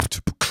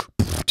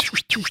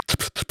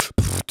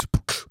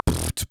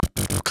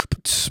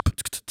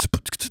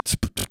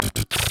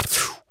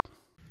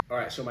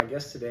right, so my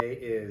guest today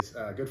is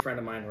a good friend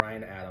of mine,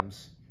 Ryan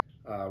Adams.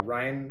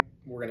 Ryan,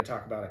 we're going to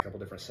talk about a couple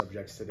different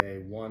subjects today.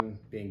 One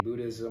being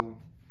Buddhism.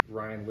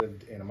 Ryan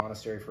lived in a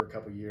monastery for a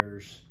couple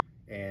years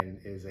and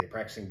is a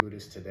practicing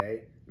Buddhist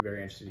today.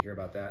 Very interested to hear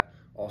about that.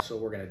 Also,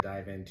 we're going to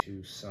dive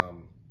into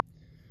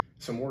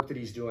some work that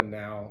he's doing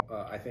now.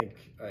 I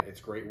think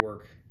it's great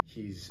work.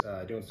 He's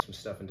doing some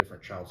stuff in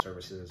different child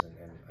services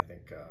and I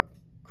think,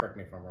 correct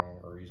me if I'm wrong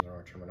or using the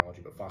wrong terminology,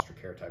 but foster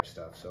care type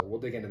stuff. So we'll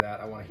dig into that.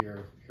 I want to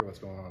hear what's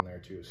going on there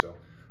too. So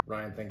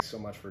Ryan, thanks so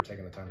much for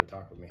taking the time to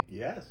talk with me.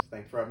 Yes,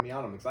 thanks for having me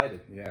on. I'm excited.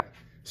 Yeah.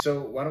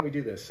 So why don't we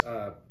do this?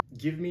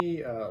 Give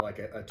me like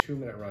a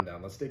 2-minute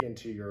rundown. Let's dig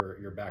into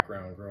your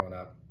background growing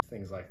up,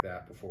 things like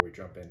that, before we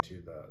jump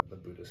into the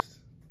Buddhist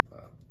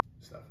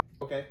stuff.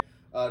 Okay.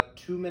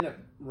 2-minute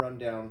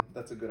rundown.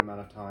 That's a good amount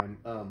of time.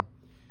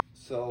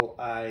 So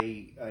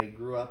I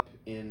grew up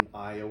in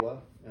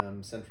Iowa,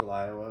 central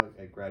Iowa.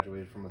 I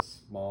graduated from a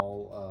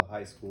small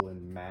high school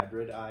in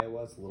Madrid,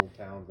 Iowa. It's a little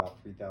town,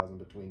 about 3,000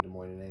 between Des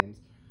Moines and Ames.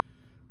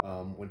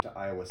 Went to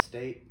Iowa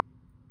State.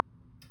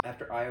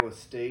 After Iowa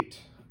State,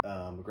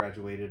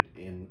 graduated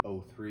in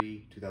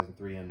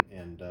 2003,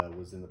 and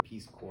was in the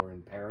Peace Corps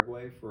in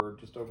Paraguay for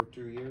just over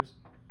 2 years.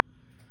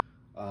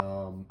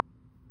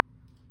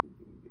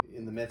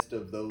 In the midst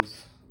of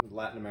those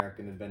Latin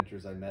American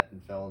adventures, I met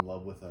and fell in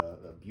love with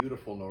a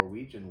beautiful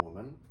Norwegian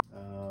woman.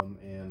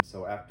 And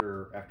so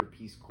after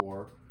Peace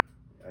Corps,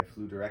 I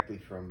flew directly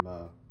from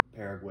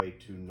Paraguay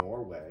to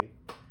Norway,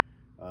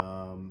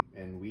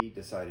 and we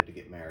decided to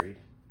get married.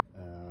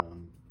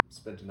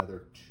 Spent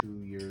another 2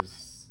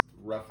 years,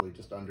 roughly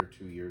just under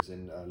 2 years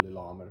in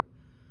Lillehammer,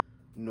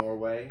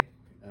 Norway,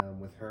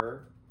 with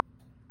her.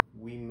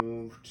 We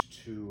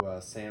moved to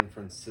San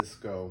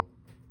Francisco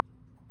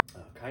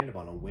kind of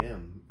on a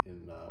whim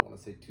in, I want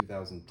to say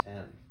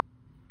 2010.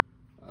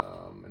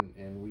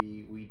 And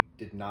we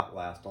did not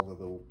last,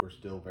 although we're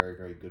still very,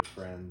 very good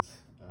friends.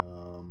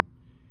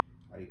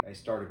 I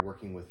started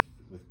working with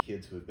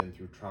kids who had been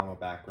through trauma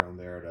background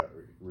there at a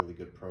really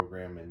good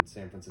program in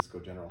San Francisco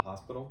General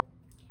Hospital.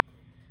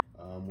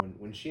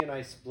 When she and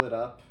I split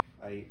up,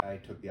 I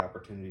took the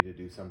opportunity to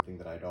do something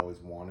that I'd always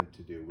wanted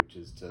to do, which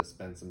is to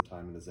spend some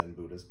time in a Zen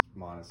Buddhist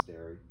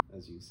monastery,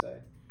 as you say.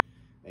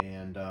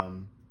 And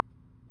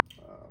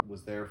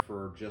was there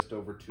for just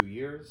over 2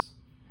 years.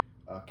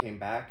 Came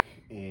back,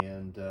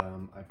 and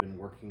I've been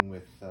working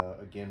with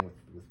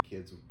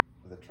kids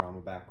with a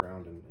trauma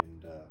background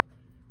and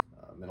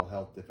mental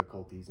health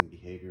difficulties and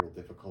behavioral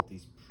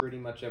difficulties pretty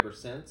much ever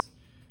since.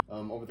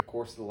 Over the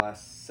course of the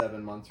last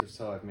 7 months or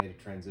so, I've made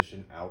a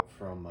transition out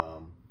from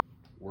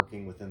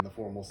working within the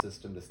formal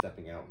system to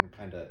stepping out and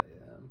kind of,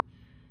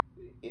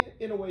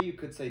 in a way you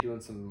could say,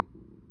 doing some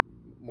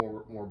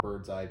more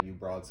bird's eye view,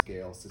 broad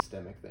scale,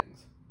 systemic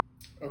things.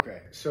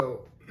 Okay,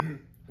 so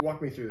walk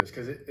me through this,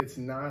 because it's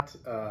not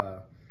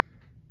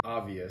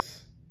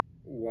obvious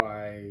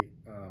why,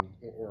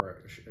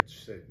 or I should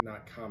say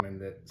not common,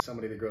 that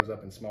somebody that grows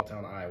up in small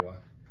town Iowa,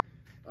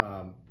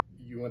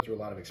 you went through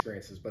a lot of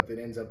experiences, but that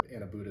ends up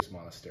in a Buddhist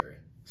monastery.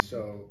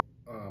 So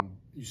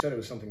you said it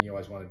was something you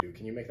always wanted to do.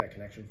 Can you make that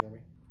connection for me?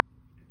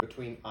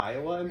 Between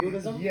Iowa and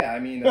Buddhism? Yeah, I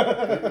mean,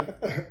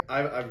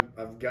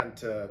 I've gotten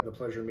to the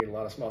pleasure of meeting a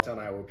lot of small town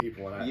Iowa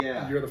people, and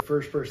you're the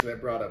first person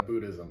that brought up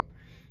Buddhism.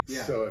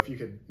 Yeah. So if you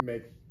could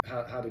make,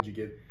 how did you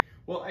get?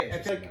 Well, I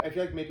feel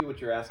like maybe what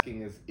you're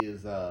asking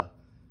is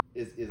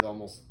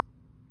almost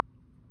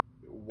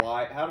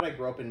why. How did I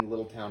grow up in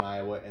little town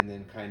Iowa and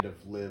then kind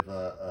of live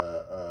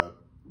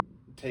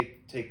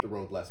take the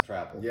road less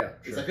traveled? Yeah,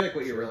 sure. I feel like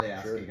what you're really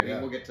asking. Sure. I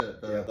mean, we'll get to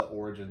the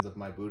origins of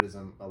my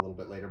Buddhism a little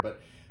bit later,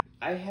 but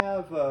I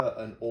have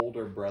an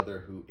older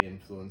brother who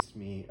influenced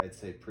me, I'd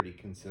say, pretty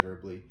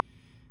considerably.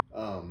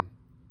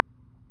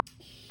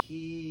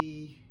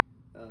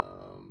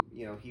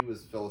 He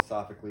was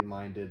philosophically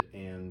minded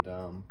and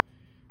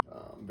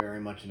very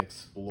much an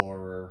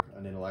explorer,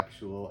 an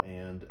intellectual,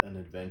 and an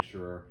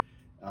adventurer.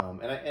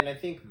 And I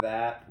think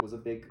that was a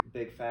big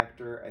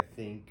factor. I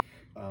think,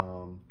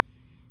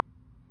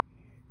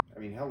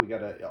 we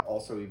gotta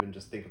also even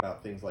just think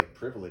about things like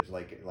privilege,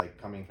 like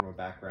coming from a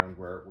background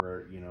where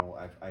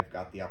I've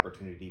got the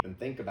opportunity to even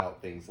think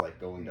about things like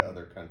going to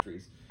other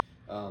countries,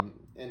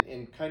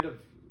 and kind of,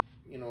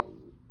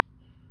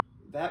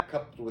 that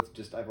coupled with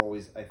just, I've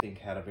always, I think,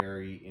 had a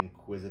very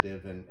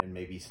inquisitive and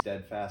maybe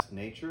steadfast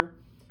nature,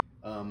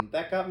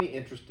 that got me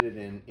interested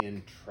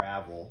in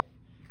travel.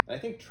 And I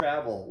think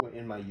travel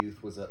in my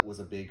youth was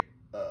a big,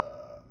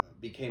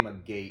 became a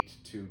gate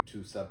to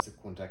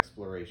subsequent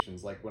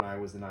explorations. Like when I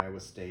was in Iowa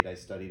State, I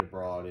studied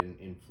abroad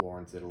in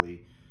Florence,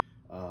 Italy.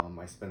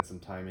 I spent some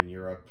time in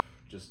Europe,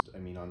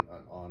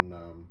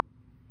 on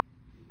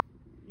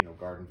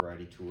garden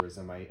variety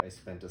tourism. I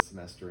spent a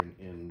semester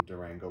in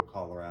Durango,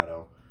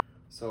 Colorado.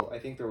 So I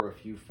think there were a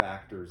few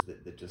factors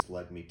that just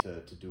led me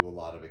to do a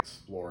lot of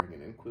exploring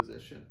and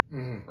inquisition,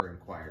 or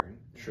inquiring.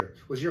 Sure.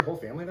 Was your whole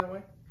family that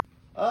way?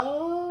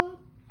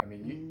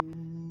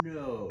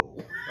 No.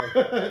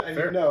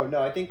 Okay.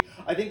 No. I think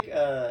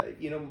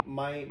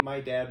my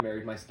dad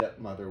married my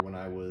stepmother when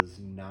I was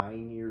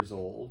 9 years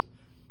old.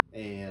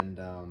 and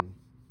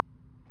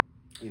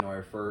I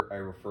refer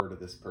to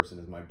this person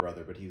as my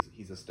brother, but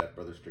he's a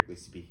stepbrother strictly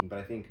speaking. But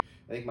I think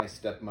my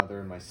stepmother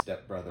and my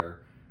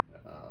stepbrother,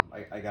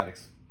 I got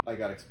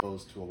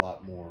exposed to a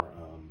lot more,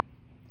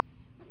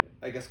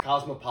 I guess,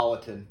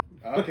 cosmopolitan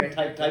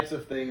types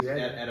of things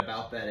at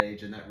about that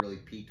age, and that really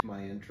piqued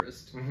my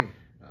interest. Mm-hmm.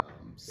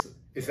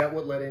 Is that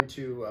what led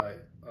into?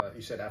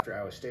 You said after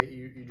Iowa State,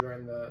 you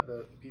joined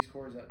the Peace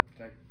Corps. Did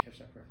I catch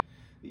that correct?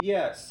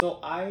 Yeah. So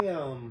I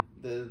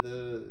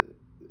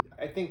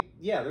I think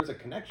there's a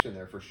connection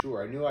there for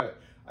sure. I knew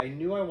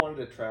I wanted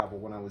to travel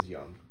when I was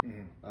young.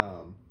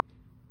 Mm-hmm.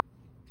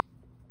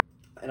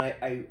 And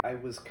I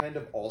was kind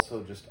of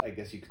also just, I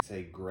guess you could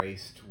say,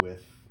 graced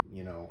with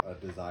a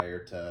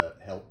desire to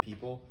help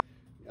people.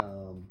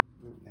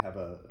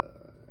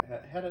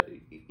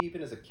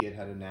 Even as a kid,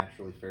 had a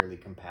naturally fairly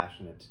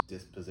compassionate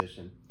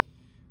disposition.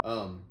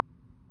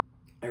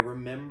 I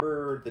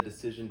remember the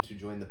decision to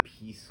join the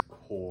Peace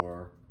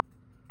Corps.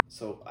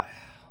 So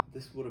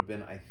this would have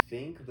been, I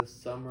think, the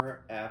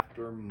summer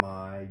after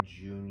my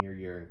junior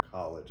year in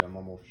college. I'm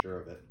almost sure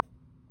of it.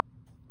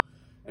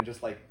 And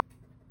just like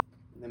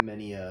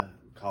many a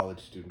college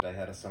student, I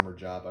had a summer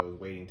job. I was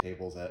waiting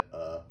tables at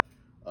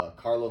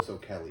Carlos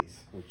O'Kelly's,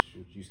 which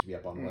used to be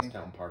up on Mm-hmm. West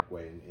Town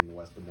Parkway in the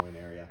West Des Moines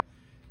area.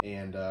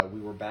 And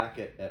we were back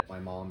at my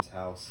mom's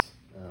house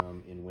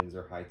in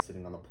Windsor Heights,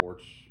 sitting on the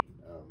porch,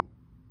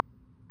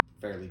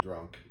 fairly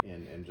drunk,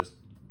 and just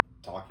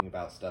talking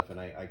about stuff. And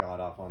I got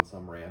off on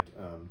some rant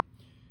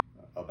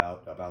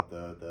about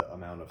the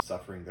amount of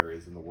suffering there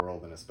is in the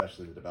world, and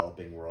especially the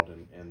developing world.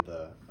 And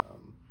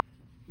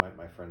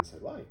my friend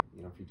said, well, if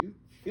you do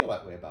feel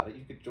that way about it,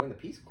 you could join the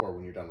Peace Corps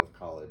when you're done with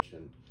college.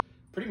 And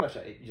pretty much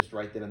just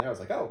right then and there, I was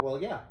like, oh,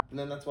 well, yeah, and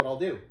then that's what I'll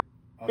do.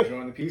 I'll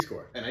join the Peace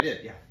Corps. And I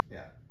did,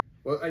 yeah.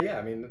 Well, yeah,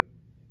 I mean,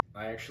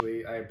 I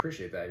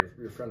appreciate that.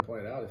 Your friend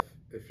pointed out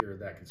if you're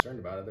that concerned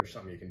about it, there's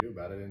something you can do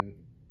about it,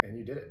 and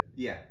you did it.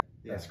 Yeah.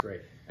 That's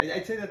great.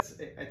 I'd say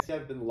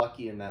I've been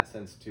lucky in that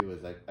sense too,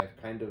 is I've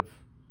kind of,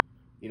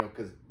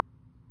 because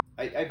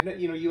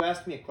you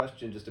asked me a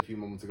question just a few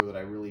moments ago that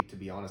I really, to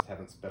be honest,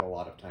 haven't spent a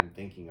lot of time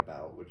thinking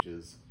about, which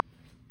is,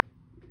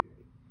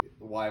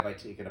 why have I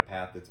taken a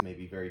path that's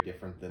maybe very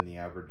different than the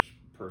average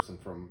person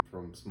from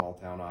small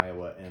town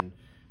Iowa? And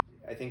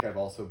I think I've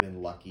also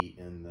been lucky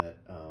in that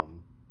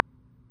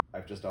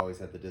I've just always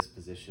had the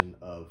disposition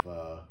of,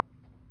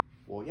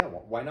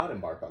 why not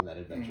embark on that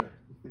adventure?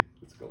 Mm-hmm.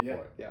 Let's go for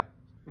it. Yeah.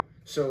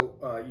 So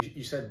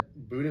you said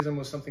Buddhism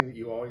was something that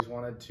you always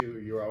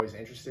you were always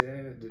interested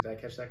in. Did I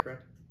catch that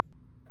correct?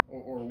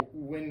 Or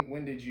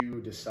when did you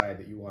decide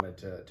that you wanted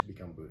to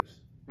become Buddhist?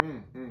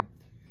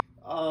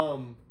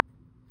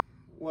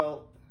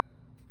 Well,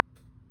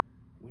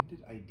 when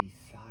did I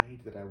decide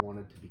that I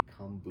wanted to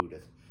become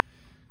Buddhist?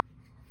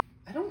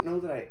 I don't know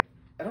that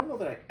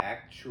I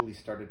actually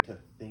started to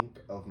think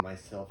of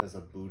myself as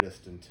a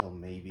Buddhist until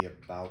maybe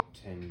about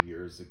 10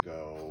 years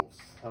ago,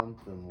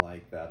 something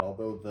like that.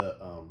 Although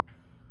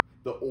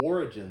the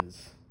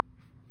origins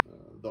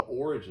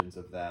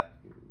of that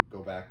go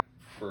back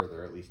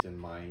further, at least in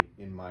my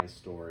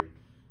story.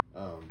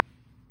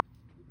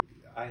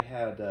 I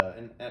had,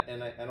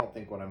 and I don't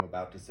think what I'm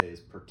about to say is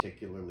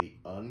particularly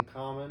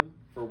uncommon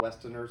for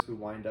Westerners who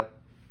wind up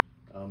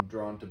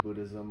drawn to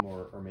Buddhism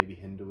or maybe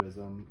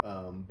Hinduism,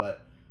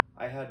 but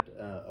I had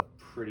a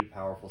pretty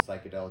powerful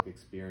psychedelic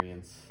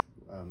experience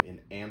in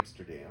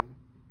Amsterdam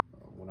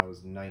when I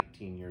was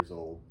 19 years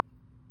old.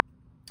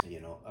 I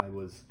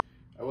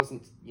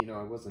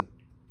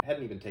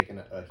hadn't even taken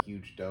a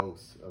huge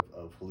dose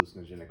of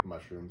hallucinogenic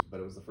mushrooms, but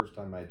it was the first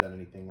time I had done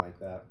anything like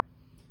that.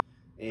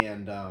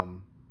 And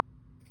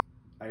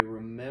I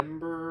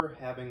remember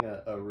having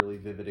a really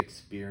vivid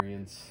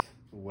experience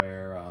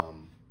where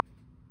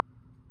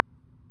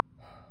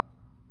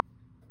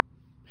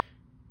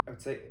I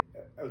would say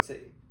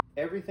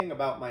everything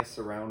about my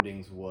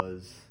surroundings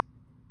was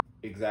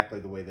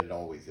exactly the way that it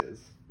always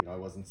is. I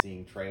wasn't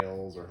seeing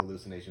trails or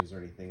hallucinations or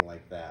anything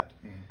like that.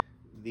 Mm-hmm.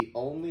 The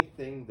only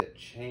thing that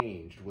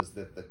changed was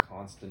that the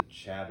constant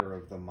chatter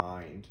of the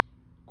mind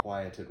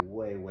quieted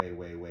way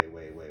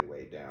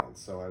down.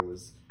 So I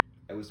was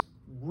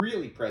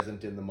really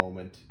present in the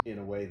moment in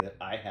a way that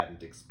I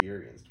hadn't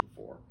experienced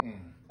before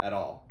at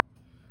all.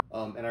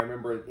 And I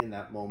remember in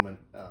that moment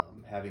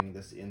having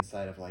this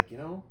insight of like,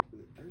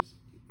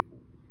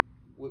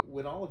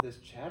 when all of this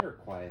chatter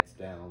quiets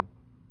down,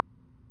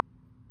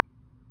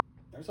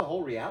 there's a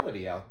whole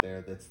reality out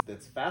there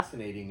that's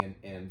fascinating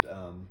and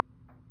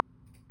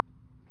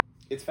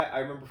I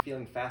remember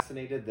feeling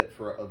fascinated that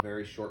for a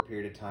very short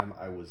period of time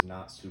I was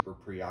not super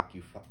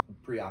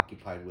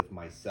preoccupied with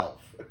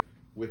myself,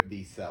 with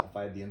the self.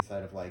 I had the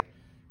insight of like,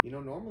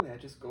 normally I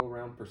just go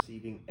around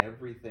perceiving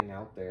everything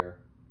out there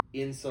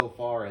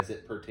insofar as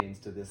it pertains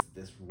to this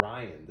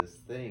Ryan, this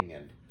thing,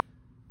 and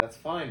that's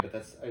fine, but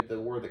that's the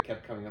word that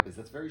kept coming up is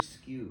that's very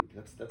skewed.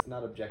 That's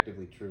not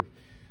objectively true.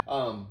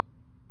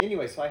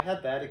 Anyway, so I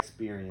had that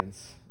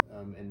experience,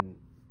 and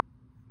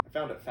I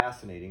found it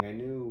fascinating. I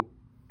knew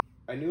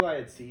I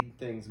had seen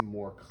things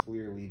more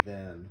clearly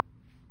then,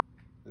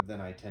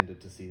 than I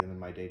tended to see them in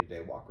my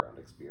day-to-day walk-around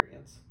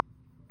experience.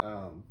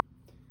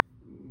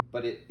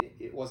 But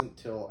it wasn't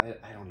till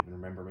I don't even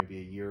remember, maybe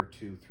a year or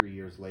 2, 3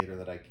 years later,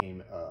 that I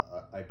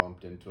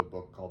bumped into a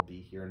book called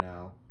Be Here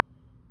Now,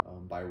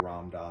 by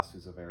Ram Dass,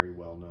 who's a very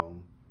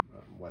well-known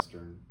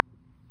Western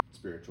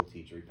spiritual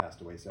teacher. He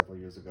passed away several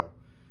years ago,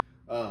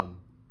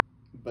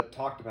 but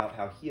talked about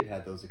how he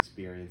had those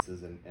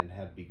experiences and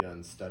had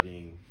begun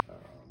studying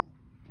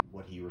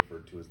what he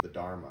referred to as the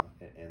Dharma,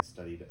 and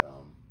studied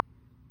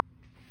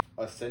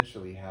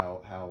essentially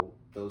how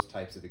those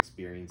types of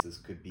experiences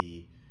could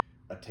be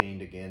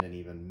attained again and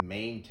even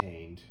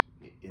maintained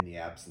in the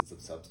absence of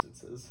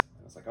substances.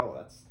 And I was like, oh,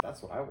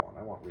 that's what I want.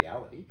 I want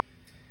reality.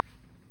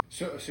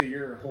 So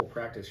your whole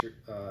practice, your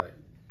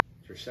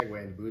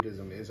segue into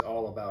Buddhism is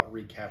all about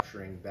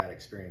recapturing that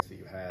experience that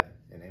you had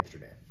in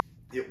Amsterdam.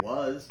 It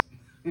was.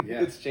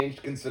 Yeah. It's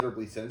changed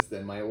considerably since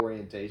then. My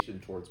orientation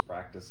towards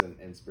practice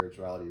and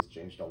spirituality has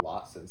changed a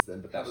lot since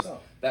then, but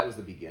that was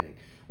the beginning.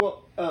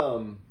 Well,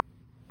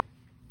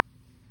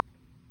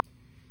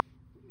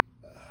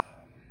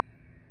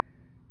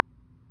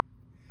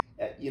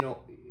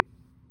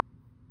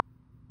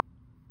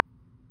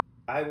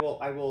 I will,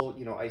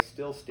 I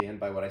still stand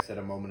by what I said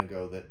a moment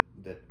ago,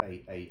 that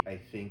I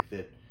think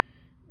that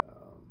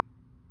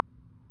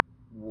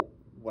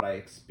what I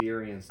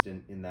experienced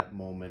in that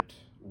moment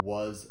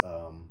was,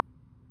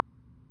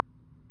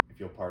 if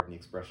you'll pardon the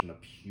expression, a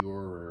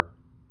purer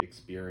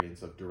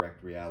experience of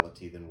direct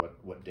reality than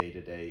what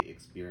day-to-day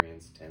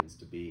experience tends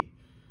to be,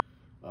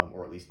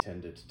 or at least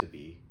tended to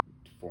be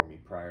for me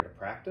prior to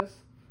practice.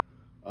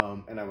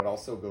 And I would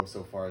also go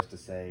so far as to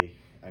say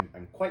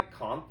I'm quite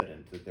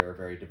confident that there are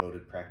very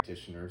devoted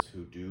practitioners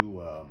who do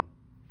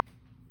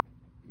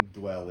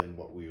dwell in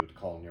what we would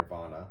call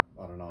nirvana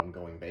on an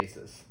ongoing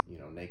basis.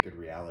 Naked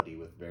reality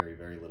with very,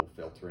 very little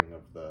filtering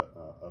of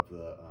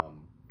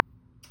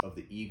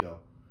the ego.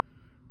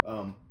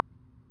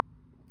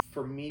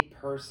 For me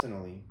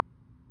personally,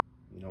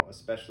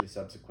 especially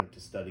subsequent to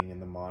studying in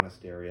the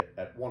monastery,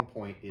 at one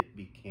point it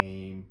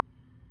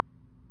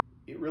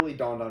really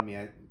dawned on me.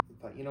 I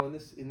thought,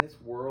 in this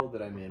world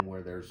that I'm in,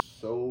 where there's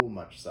so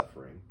much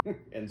suffering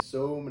and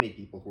so many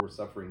people who are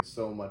suffering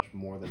so much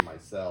more than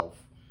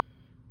myself,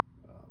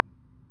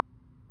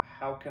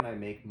 how can I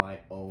make my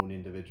own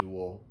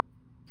individual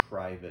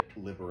private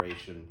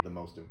liberation the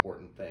most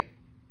important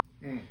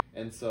thing?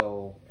 And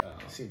so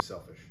it seems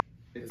selfish.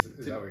 Is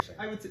that what you're saying?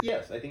 I would say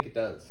yes. I think it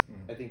does.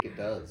 I think it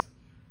does.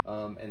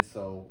 And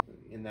so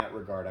in that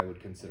regard, I would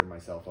consider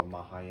myself a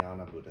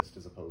Mahayana Buddhist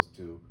as opposed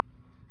to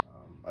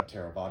a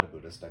Theravada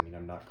Buddhist. I mean,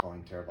 I'm not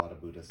calling Theravada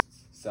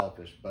Buddhists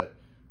selfish, but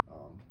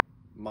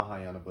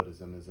Mahayana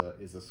Buddhism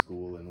is a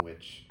school in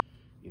which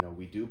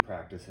we do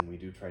practice and we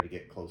do try to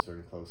get closer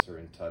and closer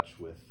in touch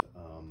with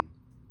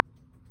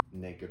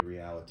naked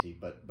reality,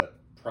 but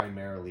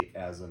primarily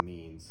as a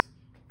means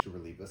to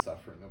relieve the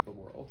suffering of the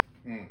world.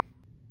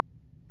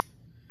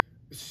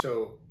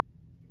 So,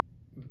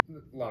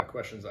 a lot of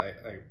questions I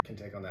can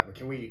take on that, but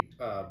can we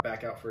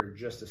back out for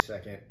just a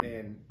second,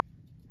 and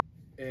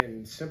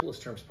in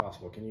simplest terms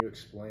possible, can you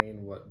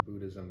explain what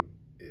Buddhism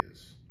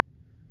is?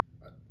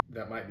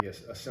 That might be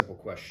a simple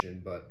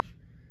question, but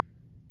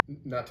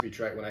not to be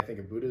trite, when I think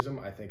of Buddhism,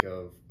 I think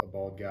of a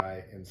bald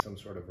guy in some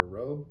sort of a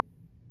robe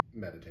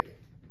meditating.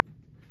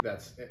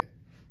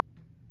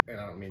 And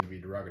I don't mean to be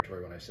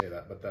derogatory when I say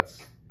that, but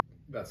that's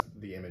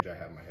the image I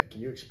have in my head.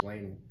 Can you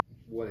explain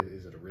what it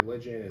is? Is it a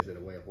religion? Is it a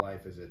way of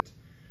life?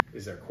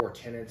 Is there core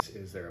tenets?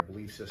 Is there a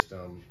belief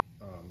system?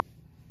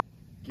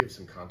 Give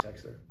some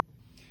context there.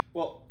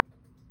 Well,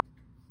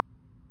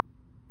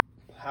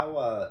 how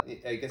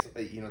I guess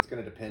it's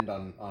going to depend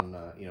on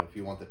if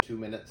you want the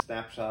 2-minute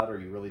snapshot or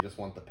you really just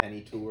want the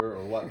penny tour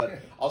or what.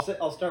 But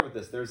I'll start with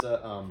this. There's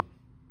a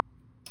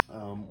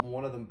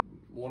one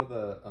of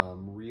the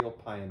real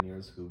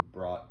pioneers who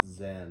brought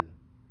Zen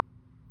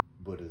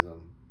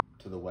Buddhism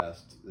to the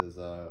West is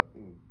a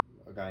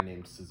guy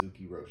named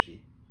Suzuki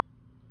Roshi.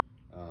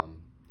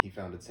 He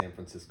founded San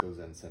Francisco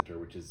Zen Center,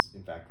 which is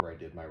in fact where I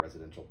did my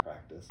residential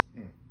practice.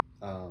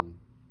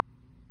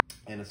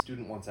 And a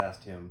student once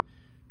asked him,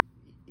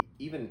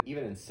 even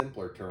in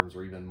simpler terms,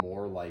 or even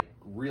more, like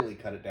really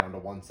cut it down to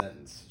one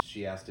sentence.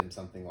 She asked him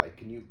something like,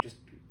 "Can you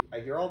I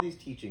hear all these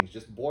teachings,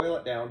 just boil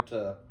it down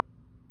to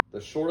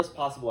the shortest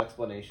possible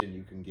explanation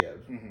you can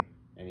give." Mm-hmm.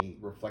 And he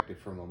reflected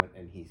for a moment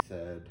and he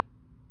said,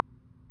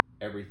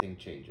 "Everything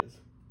changes."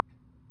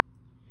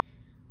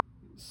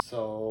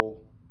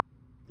 So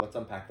let's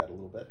unpack that a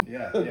little bit.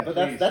 Yeah, but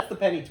that's the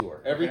penny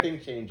tour.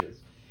 Everything changes.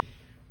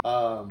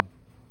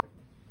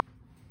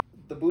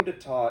 The Buddha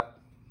taught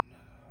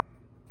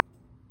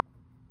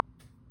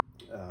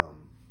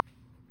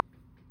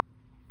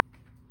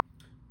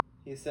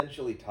he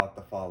essentially taught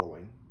the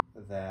following,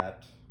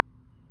 that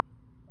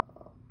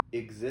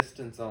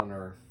existence on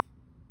earth,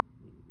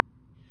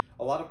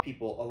 a lot of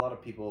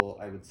people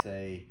I would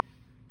say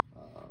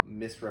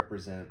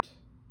misrepresent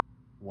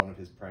one of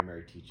his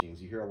primary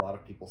teachings. You hear a lot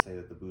of people say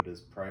that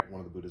one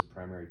of the Buddha's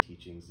primary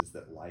teachings is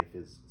that life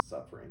is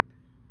suffering.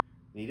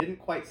 And he didn't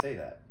quite say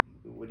that.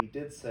 what he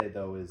did say,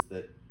 though, is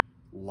that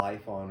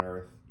life on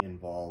Earth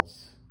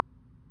involves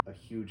a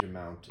huge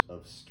amount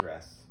of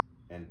stress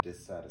and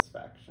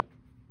dissatisfaction.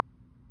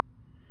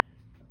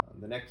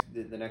 The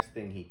next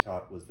thing he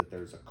taught was that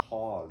there's a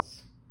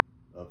cause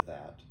of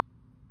that,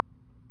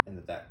 and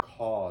that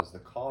cause, the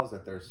cause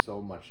that there's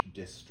so much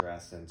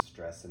distress and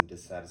stress and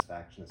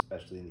dissatisfaction,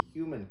 especially in the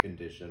human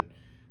condition,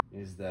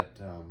 is that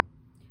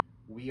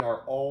we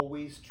are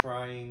always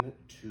trying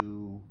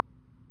to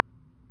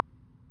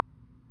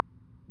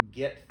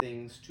get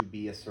things to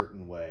be a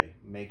certain way,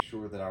 make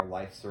sure that our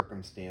life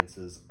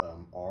circumstances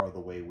are the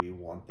way we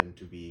want them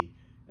to be,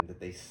 and that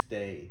they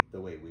stay the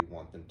way we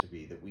want them to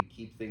be, that we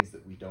keep things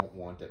that we don't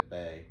want at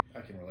bay.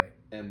 I can relate.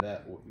 And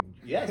that,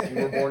 yes,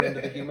 you were born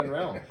into the human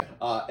realm.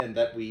 And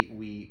that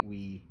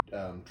we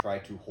try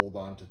to hold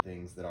on to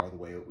things that are the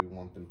way that we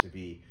want them to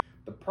be.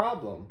 The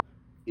problem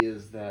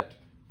is that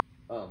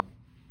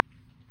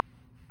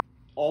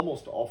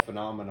almost all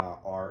phenomena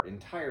are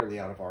entirely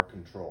out of our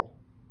control.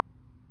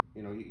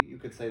 You know, you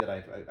could say that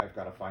I've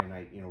got a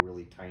finite,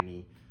 really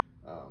tiny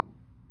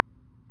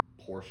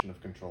portion of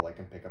control. I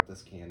can pick up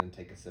this can and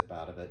take a sip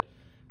out of it.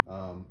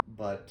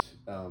 But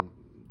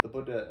the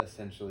Buddha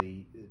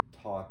essentially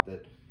taught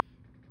that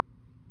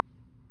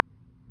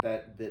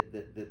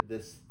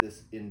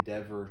this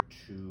endeavor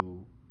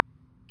to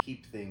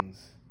keep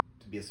things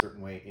to be a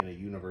certain way in a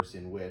universe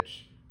in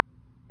which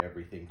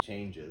everything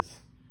changes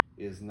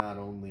is not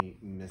only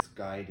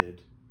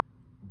misguided,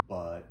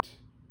 but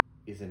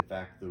is in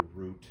fact the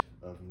root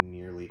of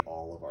nearly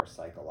all of our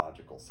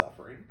psychological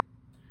suffering.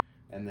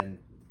 And then,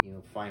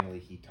 finally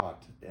he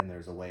taught, and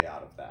there's a way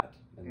out of that.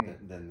 And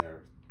then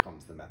there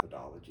comes the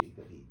methodology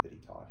that he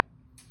taught.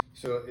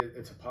 So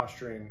it's a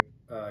posturing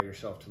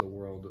yourself to the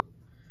world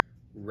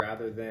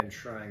rather than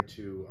trying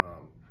to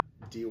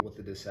deal with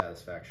the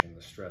dissatisfaction,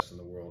 the stress in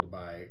the world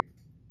by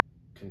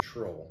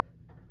control,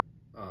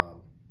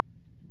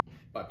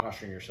 by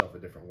posturing yourself a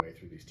different way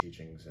through these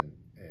teachings and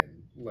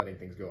letting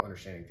things go,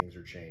 understanding things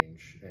are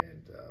change.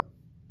 And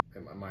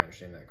am I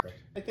understanding that correct?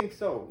 I think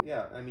so.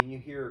 Yeah. I mean, you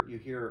hear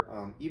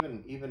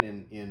even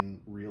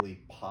in really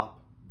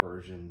pop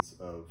versions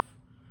of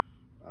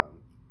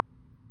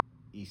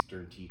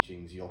Eastern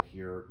teachings, you'll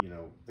hear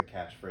the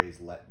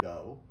catchphrase "let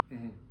go,"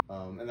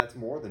 and that's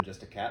more than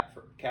just a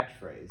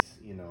catchphrase.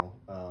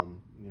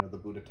 The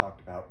Buddha talked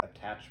about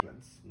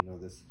attachments.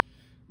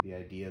 The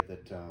idea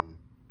that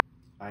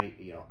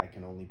I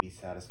can only be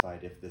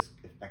satisfied if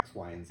X,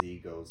 Y, and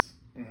Z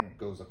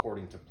goes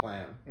according to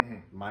plan,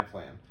 my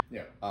plan.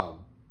 Yeah.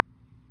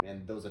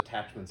 And those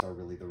attachments are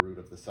really the root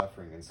of the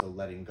suffering, and so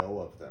letting go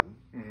of them.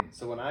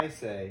 So when I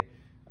say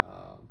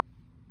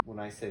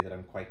that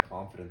I'm quite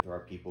confident there are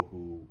people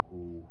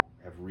who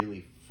have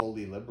really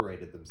fully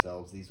liberated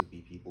themselves, these would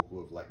be people who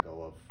have let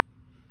go of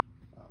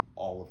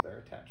all of their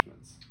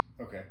attachments.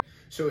 Okay.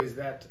 So is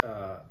that,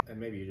 and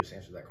maybe you just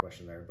answered that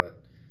question there,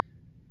 but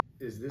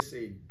is this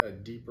a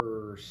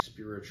deeper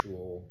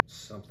spiritual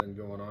something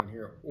going on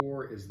here,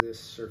 or is this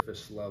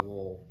surface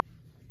level,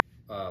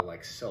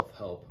 like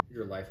self-help,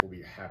 your life will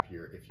be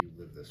happier if you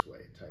live this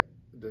way type?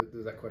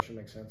 Does that question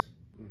make sense?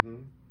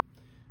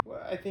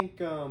 Well, I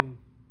think,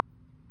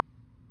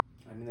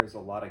 there's a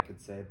lot I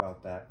could say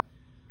about that.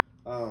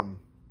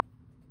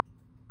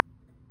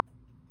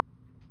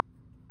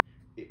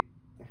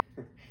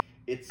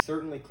 It's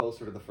certainly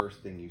closer to the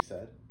first thing you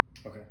said.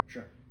 Okay,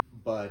 sure.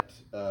 But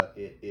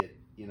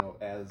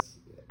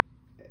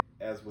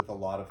as with a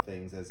lot of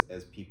things,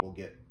 as people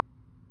get,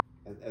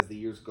 as the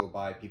years go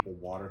by, people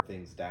water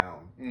things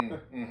down.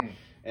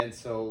 And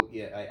so,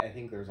 I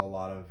think there's a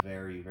lot of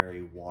very,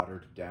 very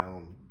watered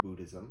down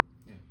Buddhism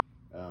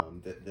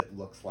that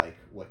looks like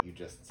what you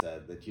just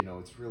said, that,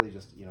 it's really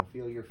just,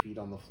 feel your feet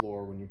on the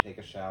floor when you take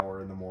a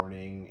shower in the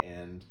morning,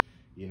 and,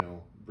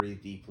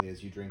 breathe deeply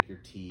as you drink your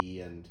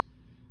tea, and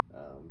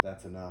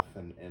that's enough.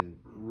 And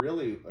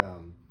really,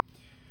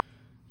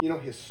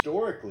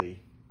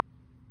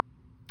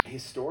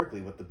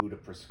 historically, what the Buddha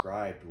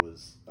prescribed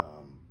was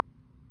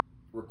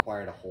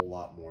required a whole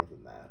lot more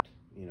than that.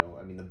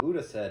 The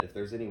Buddha said, if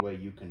there's any way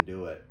you can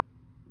do it,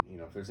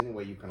 if there's any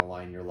way you can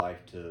align your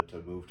life to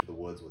move to the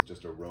woods with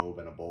just a robe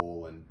and a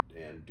bowl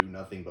and do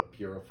nothing but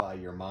purify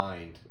your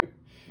mind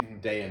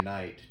day and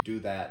night, do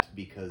that,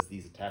 because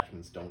these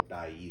attachments don't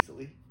die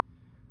easily.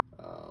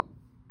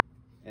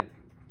 And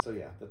so,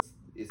 yeah,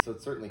 so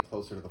it's certainly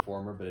closer to the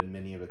former, but in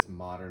many of its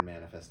modern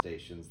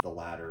manifestations, the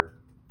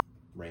latter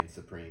reigns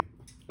supreme.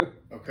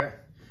 Okay.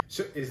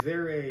 So is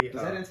there a...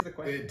 Does that answer the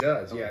question? It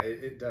does, yeah,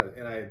 it does.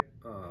 And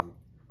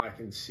I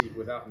can see,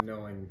 without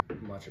knowing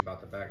much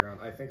about the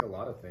background, I think a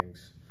lot of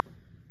things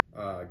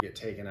get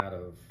taken out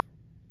of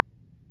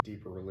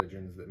deeper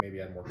religions that maybe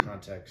had more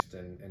context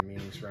and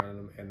meaning surrounding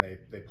them, and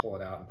they pull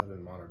it out and put it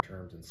in modern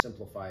terms and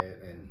simplify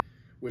it, and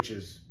which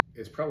is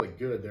probably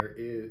good.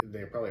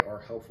 They probably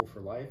are helpful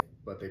for life,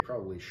 but they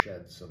probably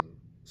shed some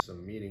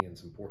meaning and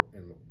some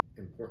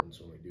importance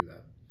when we do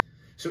that.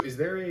 So is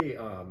there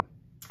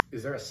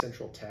a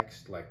central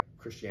text, like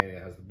Christianity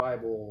has the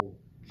Bible,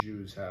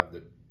 Jews have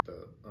the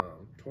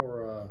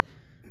Torah,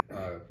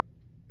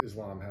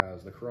 Islam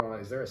has the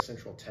Quran. Is there a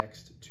central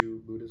text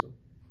to Buddhism?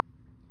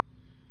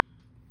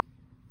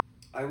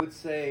 I would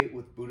say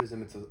with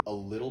Buddhism it's a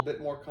little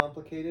bit more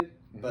complicated,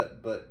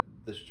 but the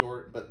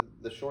short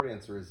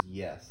answer is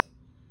yes,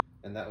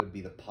 and that would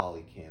be the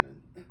Pali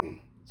Canon.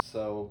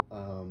 So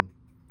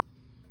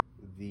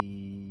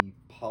the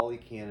Pali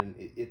Canon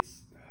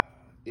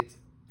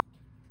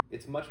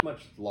it's much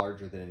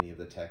larger than any of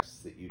the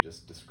texts that you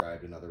just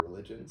described in other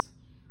religions.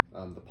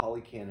 The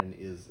Pali Canon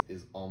is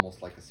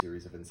almost like a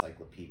series of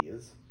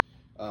encyclopedias.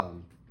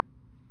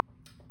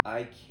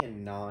 I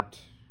cannot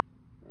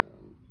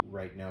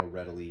right now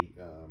readily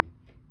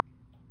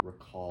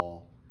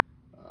recall.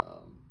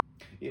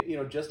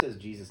 Just as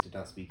Jesus did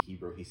not speak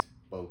Hebrew, he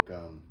spoke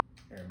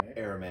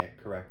Aramaic,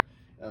 correct.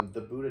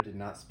 The Buddha did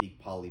not speak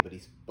Pali, but he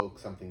spoke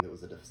something that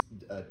was a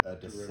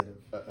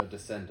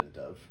descendant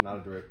of, not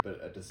a derivative, but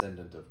a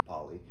descendant of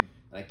Pali.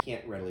 And I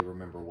can't readily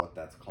remember what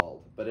that's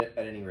called. But at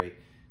any rate,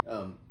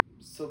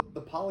 so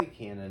the Pali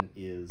Canon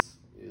is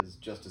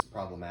just as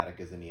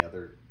problematic as any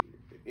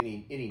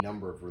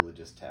number of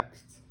religious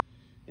texts,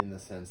 in the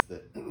sense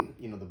that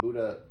the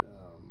Buddha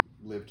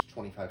lived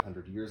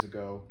 2,500 years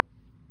ago,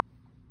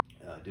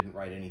 didn't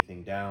write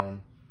anything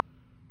down.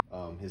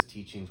 His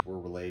teachings were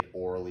relayed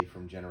orally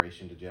from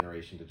generation to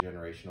generation to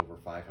generation over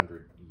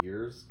 500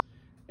 years.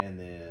 And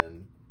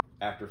then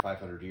after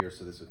 500 years,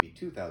 so this would be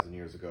 2,000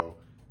 years ago,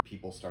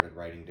 people started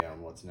writing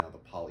down what's now the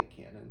Pali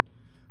Canon.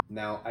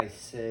 Now, I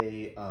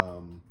say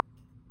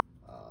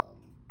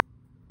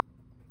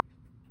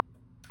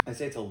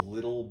it's a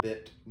little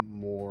bit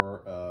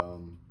more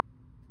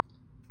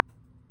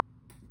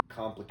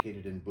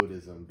complicated in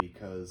Buddhism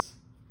because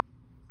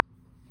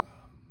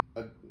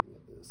I'm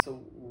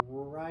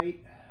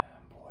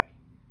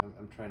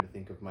trying to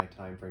think of my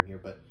time frame here,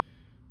 but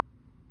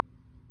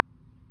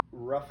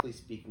roughly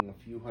speaking, a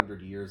few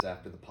hundred years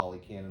after the Pali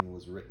Canon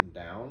was written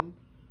down,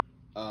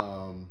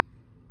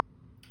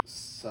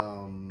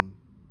 some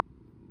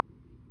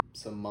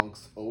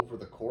monks, over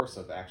the course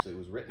of, actually it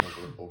was written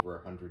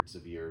over hundreds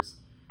of years,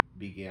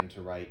 began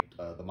to write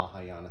the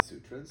Mahayana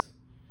Sutras.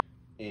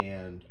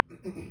 And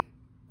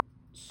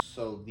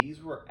so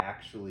these were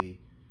actually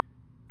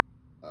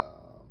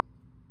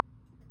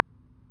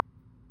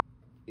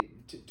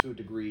to a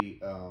degree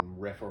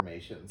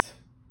reformations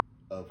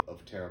of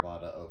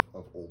Theravada,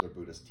 of older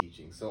Buddhist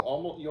teachings. So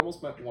you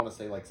almost might want to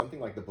say like something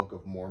like the Book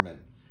of Mormon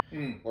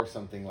or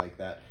something like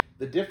that.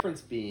 The difference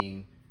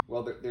being,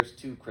 well, there's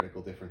two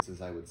critical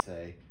differences, I would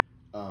say.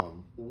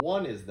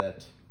 One is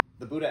that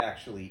the Buddha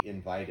actually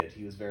invited,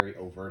 he was very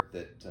overt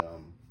that,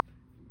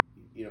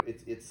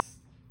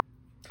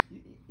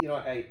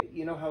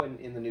 how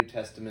in the New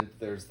Testament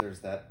there's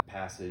that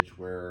passage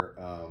where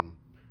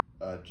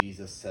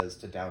Jesus says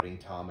to doubting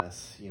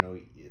Thomas,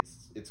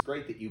 it's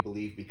great that you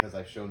believe because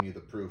I've shown you the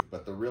proof,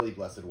 but the really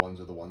blessed ones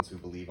are the ones who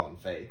believe on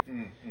faith.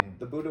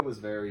 The Buddha was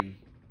very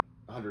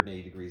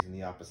 180 degrees in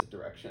the opposite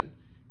direction.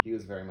 He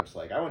was very much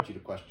like, I want you to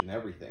question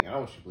everything. I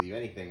don't want you to believe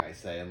anything I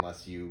say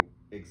unless you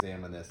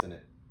examine this and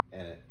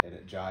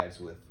it jives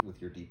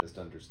with your deepest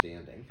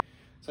understanding.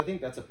 So I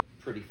think that's a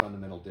pretty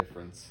fundamental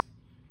difference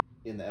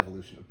in the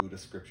evolution of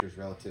Buddhist scriptures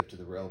relative to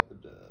the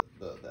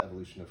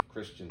evolution of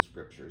Christian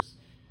scriptures.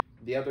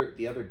 The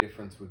other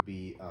difference would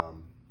be,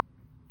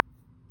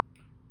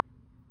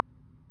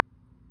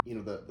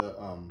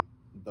 the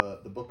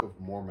Book of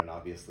Mormon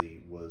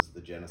obviously was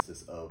the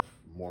genesis of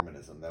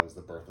Mormonism. That was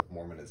the birth of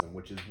Mormonism,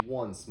 which is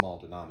one small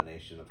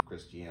denomination of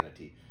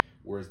Christianity,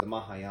 whereas the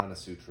Mahayana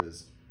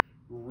Sutras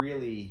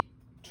really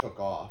took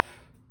off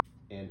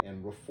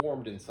and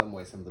reformed in some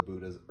way some of the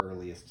Buddha's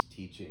earliest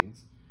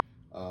teachings,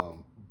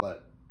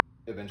 but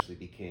eventually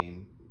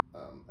became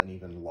an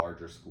even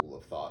larger school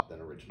of thought than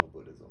original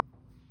Buddhism.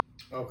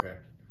 Okay.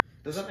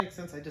 Does that make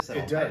sense? I just said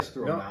It does.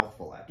 threw a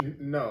mouthful at you.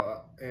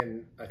 No,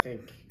 and I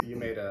think you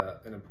made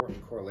an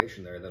important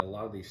correlation there, that a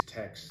lot of these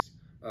texts,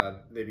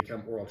 they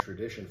become oral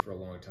tradition for a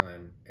long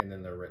time, and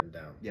then they're written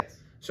down. Yes.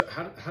 So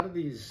how do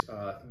these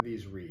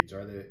reads?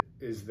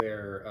 Is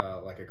there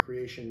like a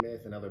creation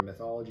myth and other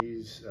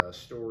mythologies,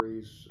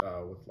 stories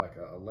with like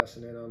a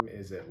lesson in them?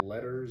 Is it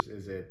letters?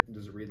 Does it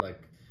read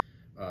like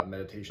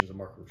Meditations of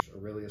Marcus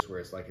Aurelius, where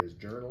it's like his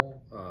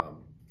journal?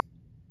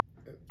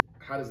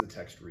 How does the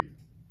text read?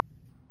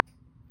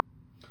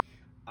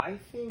 I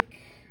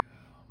think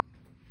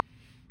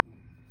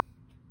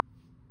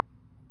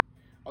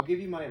I'll give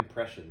you my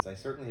impressions. I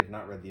certainly have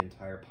not read the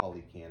entire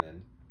Pali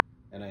Canon,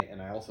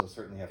 and I also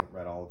certainly haven't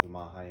read all of the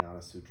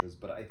Mahayana Sutras.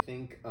 But I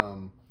think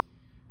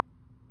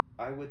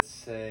I would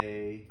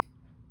say,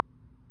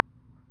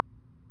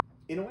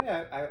 in a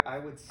way, I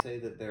would say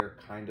that they're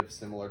kind of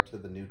similar to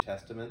the New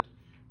Testament,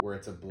 where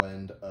it's a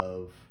blend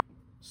of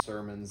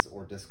sermons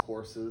or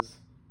discourses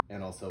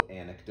and also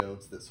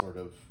anecdotes that sort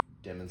of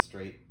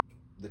demonstrate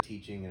the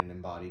teaching in an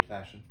embodied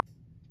fashion.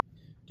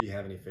 Do you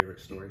have any favorite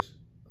stories?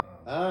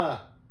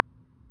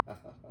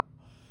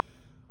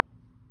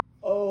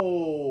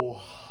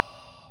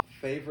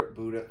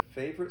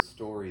 Favorite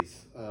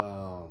stories.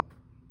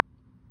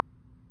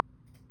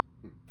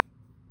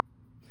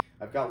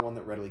 I've got one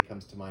that readily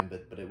comes to mind,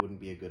 but it wouldn't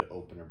be a good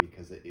opener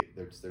because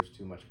there's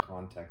too much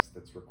context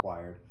that's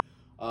required.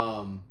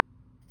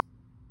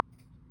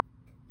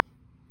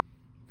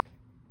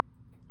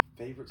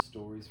 Favorite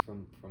stories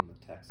from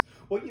the text.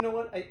 Well, you know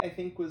what I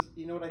think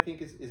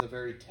is a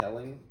very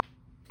telling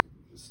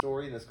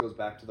story, and this goes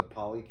back to the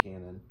Pali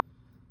Canon.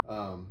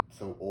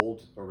 So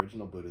old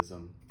original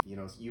Buddhism. You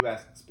know, you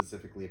asked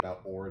specifically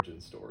about origin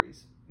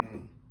stories.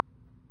 Mm.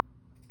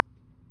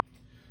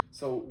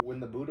 So when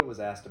the Buddha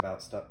was asked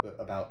about stuff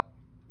about,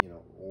 you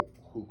know,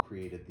 who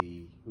created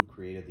the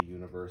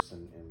universe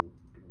and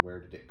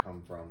where did it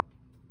come from,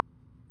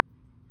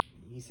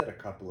 he said a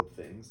couple of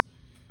things.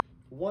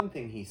 One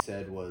thing he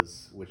said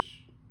was,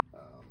 which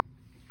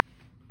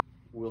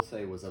we'll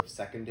say was of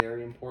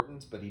secondary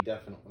importance, but he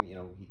definitely, you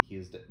know,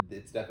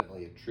 it's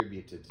definitely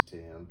attributed to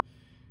him,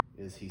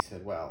 is he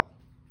said, well,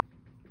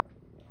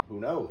 who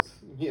knows?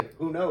 Yeah,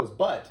 who knows?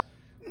 But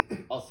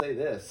I'll say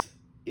this: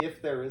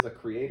 if there is a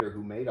creator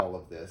who made all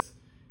of this,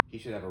 he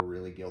should have a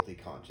really guilty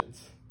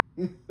conscience.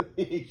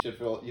 He should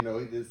feel, you know,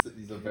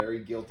 he's a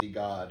very guilty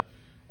God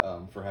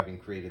for having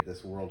created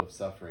this world of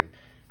suffering.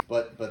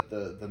 But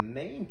the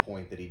main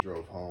point that he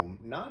drove home,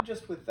 not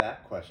just with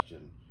that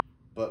question,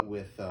 but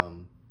with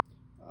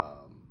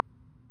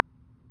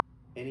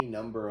any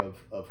number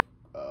of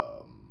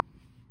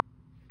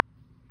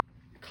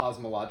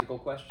cosmological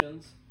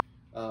questions,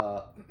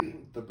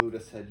 the Buddha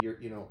said,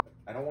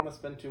 I don't want to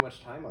spend too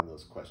much time on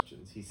those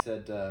questions. He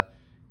said,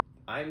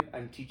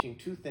 I'm teaching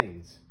two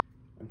things.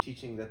 I'm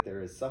teaching that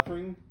there is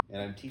suffering,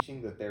 and I'm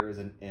teaching that there is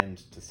an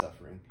end to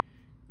suffering.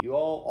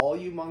 All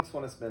you monks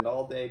want to spend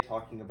all day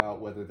talking about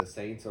whether the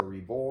saints are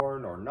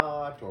reborn or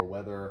not, or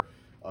whether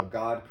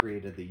God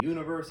created the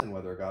universe and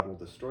whether God will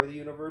destroy the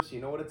universe.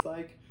 You know what it's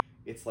like?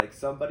 It's like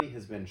somebody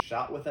has been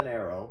shot with an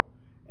arrow,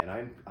 and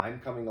I'm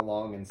coming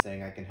along and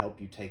saying I can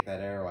help you take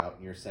that arrow out,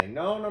 and you're saying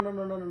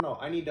no.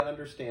 I need to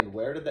understand,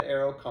 where did the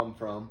arrow come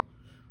from?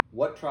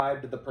 What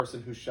tribe did the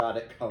person who shot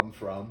it come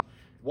from?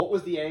 What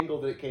was the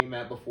angle that it came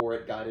at before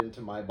it got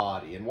into my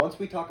body? And once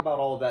we talk about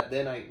all of that,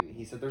 then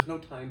he said, there's no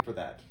time for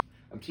that.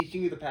 I'm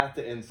teaching you the path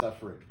to end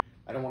suffering.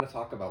 I don't want to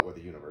talk about where the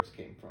universe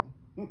came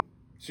from.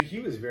 So he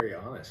was very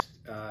honest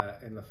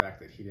in the fact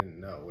that he didn't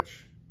know,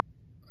 which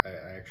I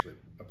actually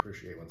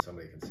appreciate when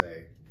somebody can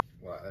say,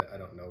 well, I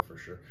don't know for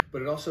sure.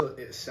 But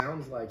it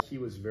sounds like he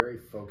was very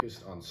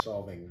focused on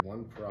solving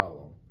one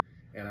problem.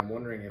 And I'm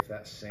wondering if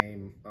that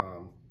same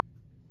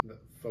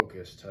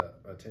focus to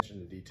attention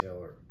to detail,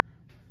 or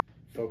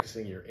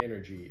focusing your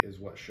energy, is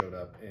what showed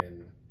up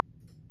in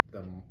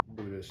the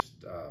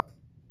Buddhist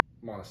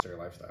monastery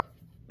lifestyle.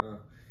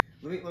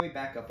 Let me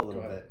back up a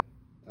little bit,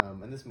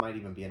 and this might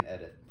even be an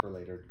edit for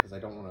later because I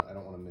don't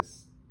want to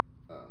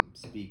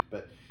speak.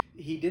 But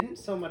he didn't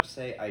so much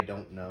say I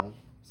don't know,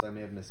 so I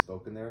may have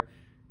misspoken there.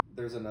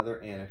 There's another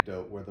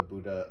anecdote where the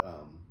Buddha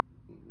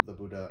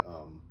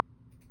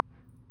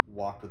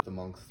walked with the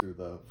monks through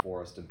the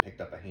forest and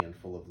picked up a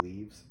handful of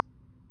leaves,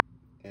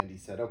 and he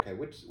said, "Okay,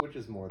 which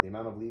is more, the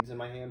amount of leaves in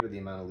my hand or the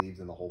amount of leaves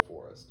in the whole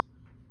forest?"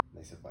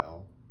 And they said,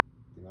 "Well,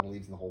 the amount of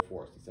leaves in the whole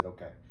forest." He said,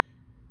 "Okay.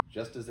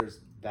 Just as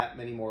there's that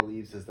many more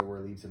leaves as there were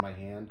leaves in my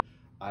hand,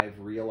 I've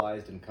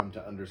realized and come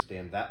to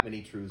understand that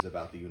many truths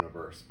about the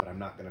universe, but I'm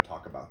not going to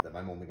talk about them.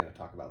 I'm only going to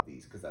talk about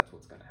these because that's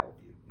what's going to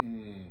help you."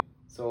 Mm.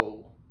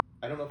 So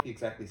I don't know if he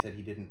exactly said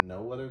he didn't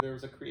know whether there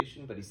was a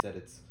creation, but he said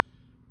it's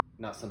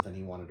not something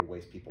he wanted to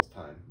waste people's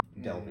time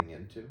delving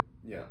into.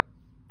 Yeah.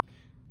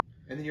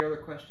 And then your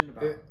other question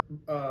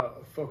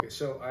about focus.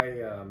 So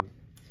I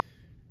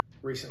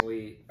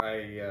recently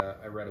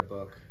I read a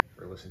book,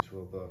 or listened to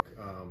a book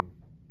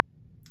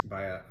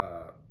by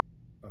a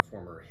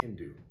former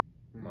Hindu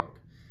monk,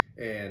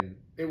 and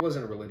it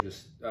wasn't a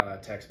religious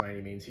text by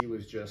any means. He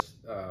was just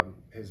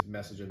his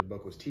message in the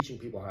book was teaching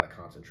people how to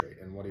concentrate,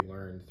 and what he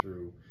learned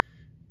through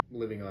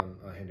living on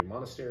a Hindu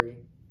monastery.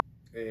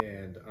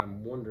 And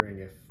I'm wondering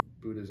if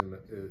Buddhism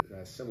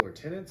has similar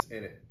tenets,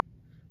 and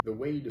the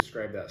way you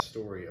describe that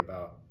story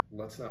about,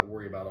 let's not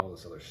worry about all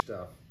this other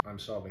stuff, I'm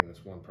solving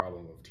this one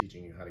problem of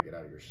teaching you how to get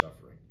out of your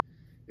suffering.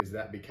 Is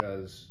that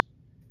because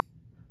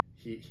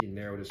he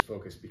narrowed his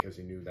focus because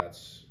he knew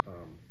that's,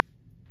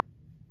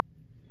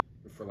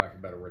 for lack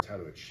of better words, how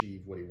to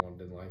achieve what he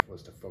wanted in life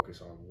was to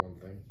focus on one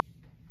thing?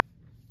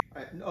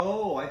 I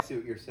see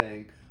what you're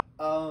saying.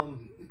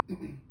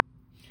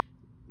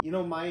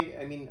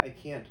 I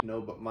can't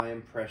know, but my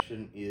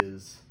impression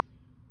is,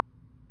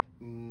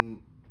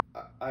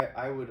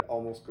 I would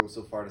almost go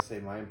so far to say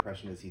my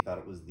impression is he thought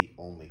it was the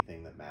only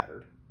thing that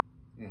mattered.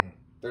 Mm-hmm.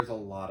 There's a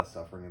lot of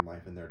suffering in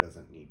life, and there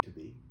doesn't need to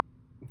be.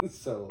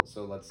 So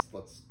let's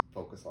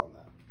focus on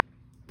that.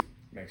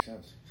 Makes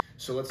sense.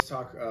 So let's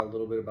talk a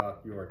little bit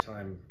about your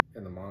time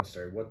in the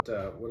monastery. What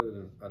did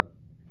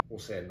we'll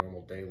say a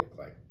normal day look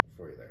like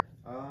for you there?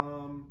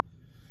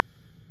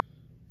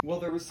 Well,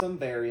 there was some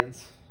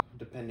variance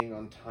depending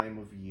on time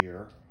of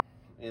year,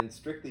 and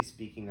strictly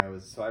speaking,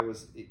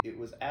 it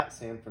was at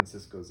San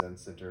Francisco Zen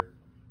Center,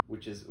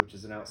 which is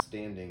an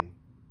outstanding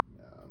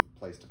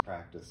place to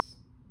practice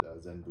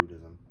Zen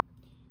Buddhism.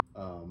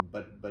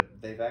 But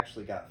they've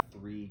actually got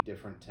 3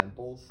 different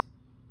temples.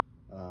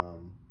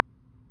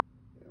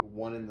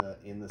 One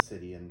in the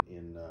city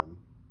in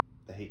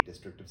the Haight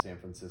district of San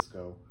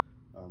Francisco.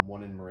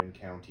 One in Marin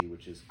County,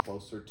 which is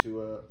closer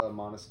to a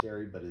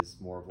monastery, but is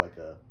more of like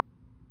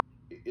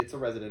it's a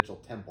residential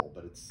temple,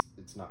 but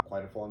it's not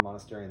quite a full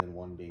monastery. And then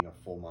one being a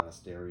full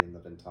monastery in the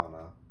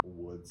Ventana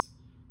woods.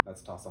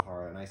 That's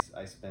Tassajara, and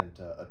I spent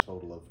a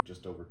total of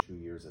just over 2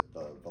 years at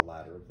the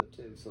latter of the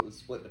two. So it was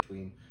split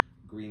between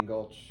Green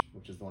Gulch,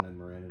 which is the one in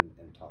Marin,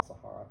 and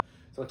Tassajara.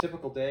 So a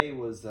typical day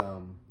was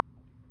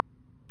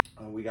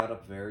we got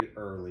up very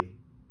early,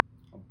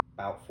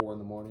 about 4 in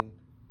the morning.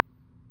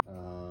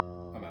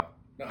 I'm out.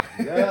 No.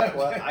 Yeah,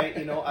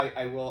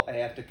 well, I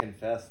have to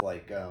confess,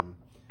 like,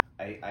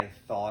 I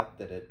thought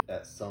that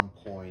at some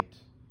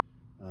point,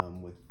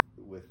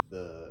 with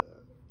the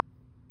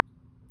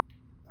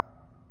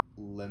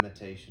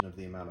limitation of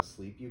the amount of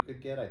sleep you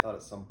could get, I thought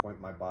at some point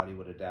my body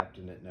would adapt,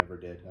 and it never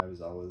did. I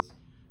was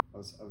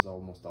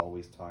almost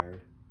always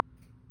tired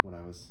when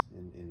I was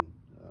in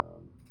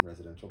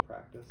residential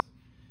practice.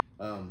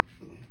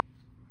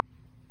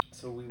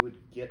 So we would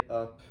get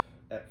up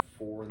at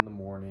 4 in the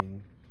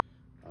morning.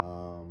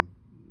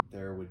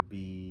 There would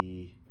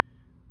be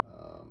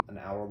an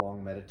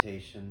hour-long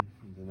meditation,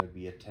 and then there'd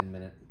be a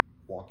 10-minute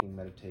walking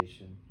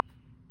meditation,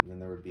 and then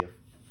there would be a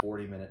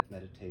 40-minute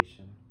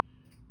meditation,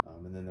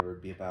 and then there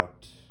would be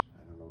about,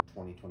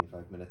 20,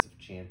 25 minutes of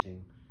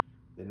chanting.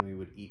 Then we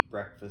would eat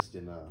breakfast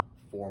in a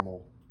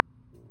formal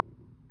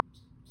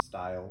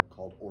style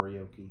called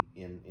oryoki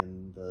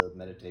in the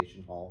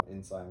meditation hall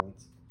in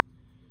silence.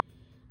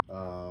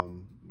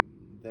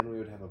 Then we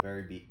would have a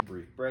very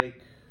brief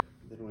break.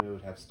 Then we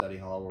would have study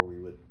hall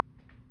where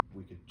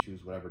we could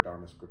choose whatever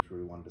Dharma scripture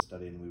we wanted to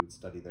study, and we would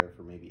study there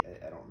for maybe,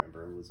 I don't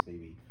remember, it was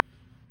maybe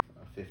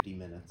 50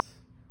 minutes.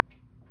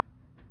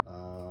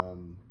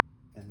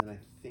 And then I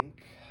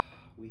think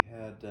we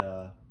had,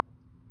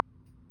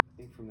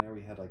 from there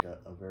we had like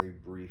a very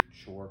brief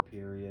chore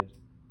period.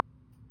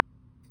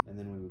 And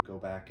then we would go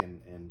back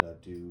and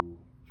do,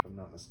 if I'm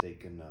not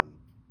mistaken,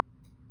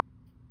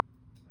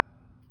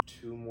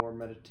 2 more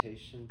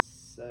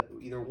meditations,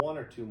 either 1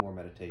 or 2 more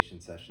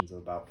meditation sessions of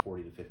about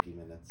 40 to 50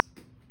 minutes.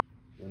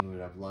 Then we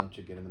would have lunch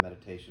again in the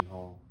meditation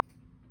hall.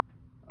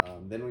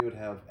 Then we would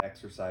have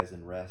exercise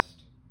and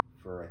rest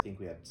for, I think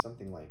we had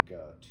something like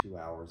 2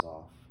 hours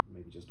off,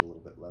 maybe just a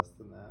little bit less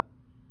than that.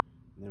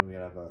 And then we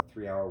would have a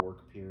 3-hour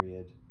work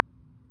period.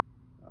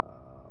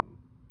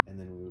 And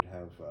then we would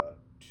have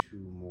 2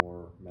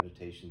 more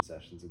meditation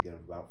sessions, again of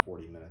about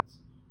 40 minutes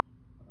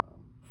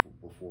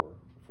before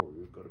we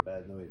would go to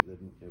bed. And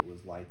then it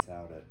was lights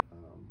out at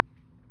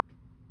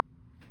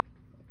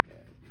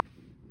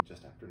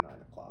just after 9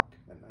 o'clock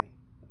at night.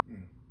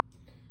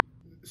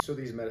 So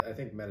these, I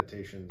think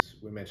meditations,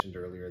 we mentioned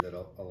earlier that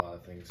a lot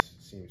of things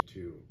seem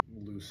to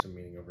lose some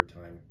meaning over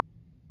time.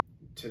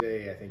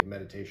 Today, I think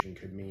meditation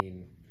could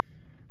mean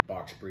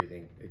box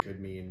breathing. It could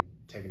mean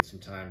taking some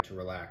time to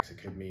relax. It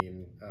could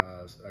mean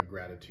a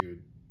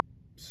gratitude,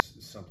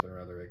 something or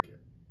other. It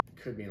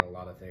could mean a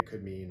lot of things. It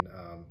could mean,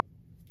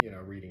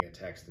 reading a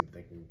text and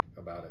thinking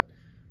about it.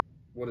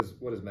 What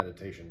does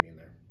meditation mean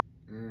there?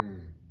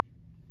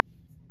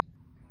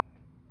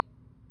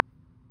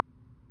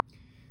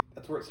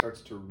 That's where it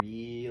starts to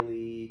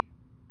really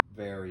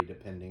vary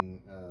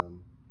depending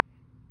on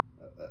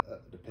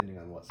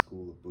what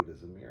school of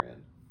Buddhism you're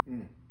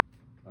in.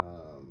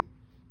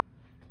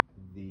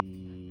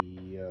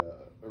 The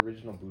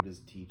original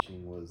Buddha's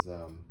teaching was,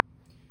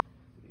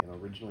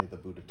 originally the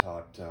Buddha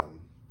taught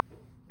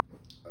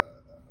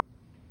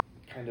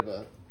kind of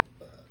a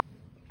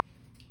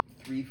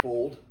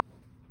threefold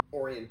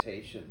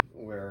orientation,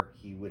 where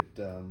he would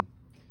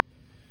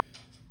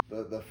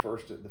the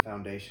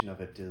foundation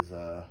of it is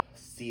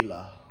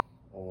sila,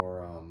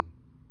 or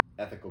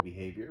ethical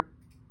behavior.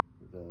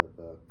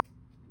 The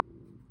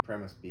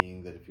premise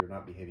being that if you're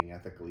not behaving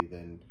ethically,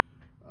 then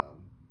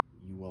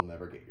you will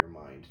never get your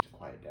mind to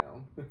quiet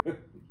down.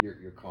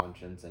 your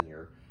conscience and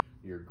your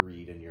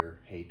greed and your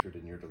hatred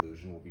and your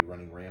delusion will be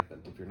running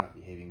rampant if you're not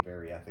behaving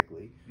very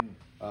ethically.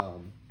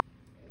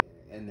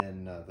 And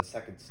then the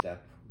second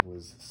step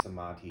was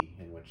samadhi,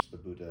 in which the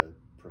Buddha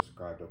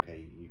prescribed,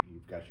 okay,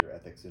 you've got your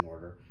ethics in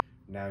order.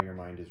 Now your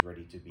mind is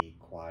ready to be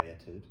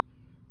quieted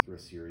through a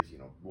series,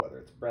 whether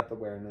it's breath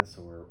awareness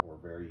or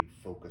very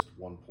focused,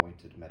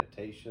 one-pointed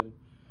meditation.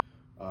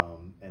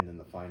 And then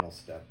the final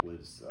step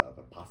was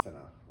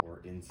vipassana,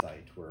 or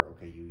insight, where,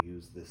 okay, you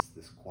use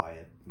this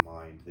quiet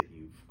mind that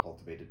you've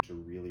cultivated to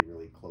really,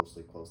 really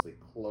closely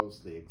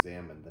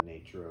examine the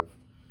nature of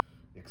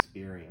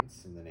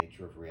experience and the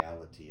nature of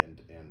reality.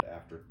 And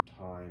after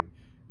time,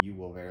 you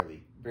will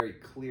very, very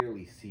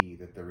clearly see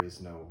that there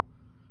is no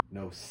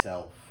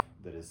self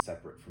that is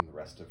separate from the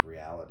rest of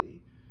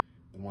reality.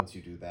 And once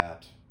you do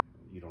that,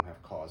 you don't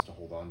have cause to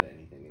hold on to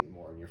anything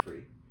anymore, and you're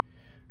free.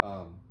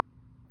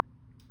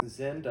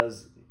 Zen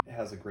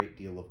has a great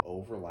deal of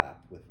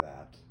overlap with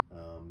that.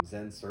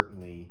 Zen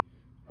certainly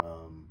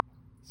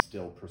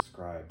still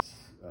prescribes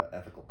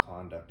ethical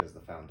conduct as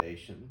the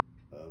foundation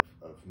of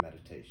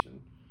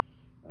meditation.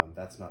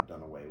 that's not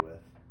done away with.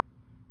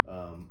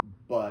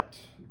 But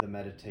the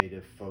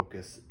meditative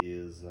focus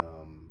is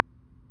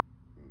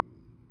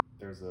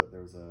there's a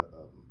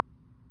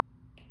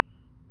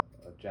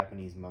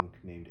Japanese monk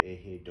named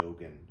Eihei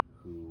Dogen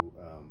who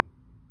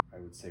I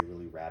would say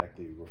really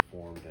radically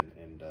reformed,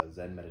 and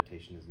Zen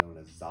meditation is known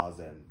as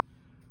Zazen,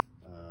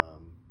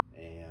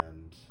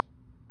 and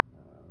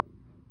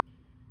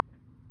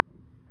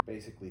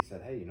basically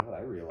said, hey, you know what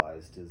I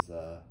realized is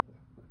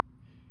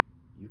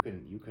you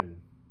can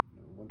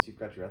once you've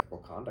got your ethical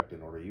conduct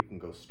in order, you can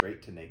go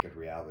straight to naked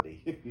reality.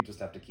 You just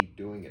have to keep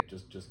doing it.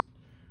 Just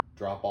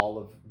drop all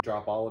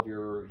of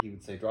your, he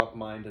would say, drop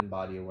mind and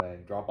body away.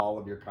 Drop all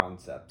of your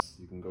concepts.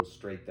 You can go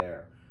straight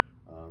there.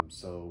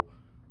 So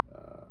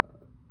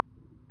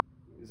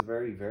it's a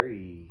very,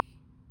 very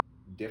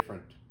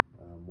different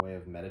way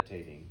of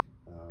meditating.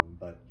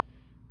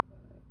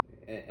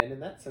 And in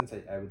that sense,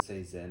 I would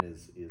say Zen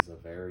is it's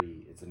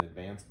an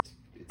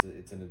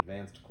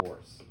advanced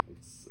course.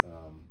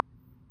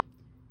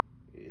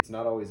 It's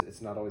not always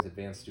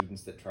advanced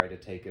students that try to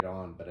take it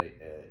on, but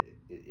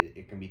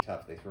it can be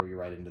tough. They throw you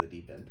right into the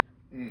deep end.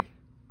 Mm.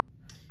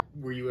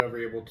 Were you ever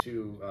able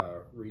to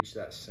reach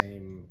that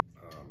same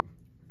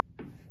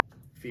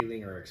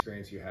feeling or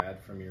experience you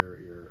had from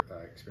your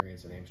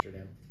experience in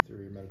Amsterdam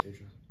through your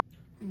meditations?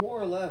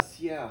 More or less,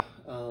 yeah.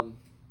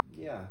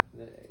 Yeah.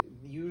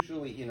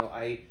 Usually,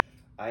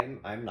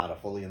 I'm not a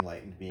fully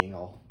enlightened being.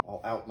 I'll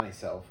out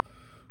myself,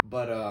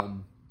 but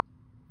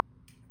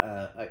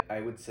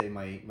I would say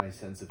my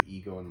sense of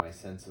ego and my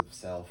sense of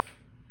self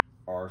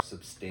are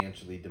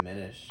substantially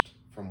diminished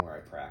from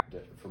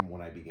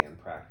when I began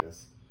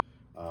practice.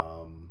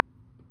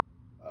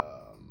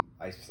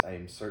 I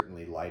am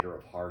certainly lighter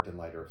of heart and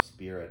lighter of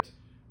spirit,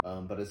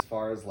 but as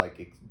far as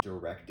like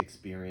direct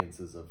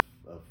experiences of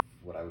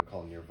what I would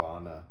call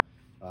nirvana,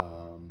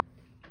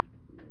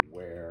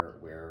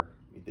 where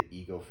the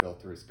ego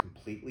filter is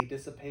completely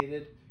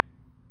dissipated,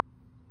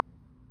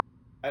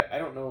 I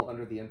don't know,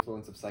 under the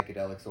influence of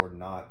psychedelics or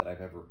not, that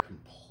I've ever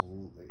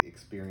completely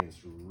experienced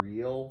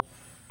real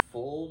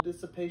full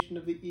dissipation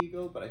of the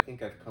ego, but I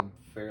think I've come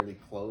fairly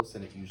close,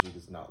 and it usually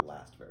does not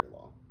last very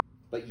long.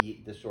 But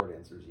the short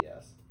answer is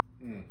yes.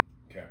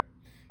 Okay.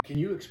 Can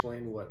you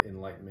explain what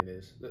enlightenment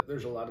is?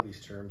 There's a lot of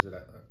these terms that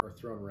are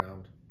thrown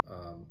around.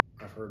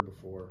 I've heard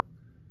before.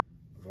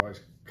 I've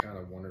always kind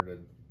of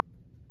wondered,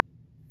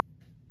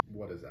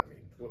 what does that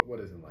mean? What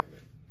is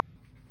enlightenment?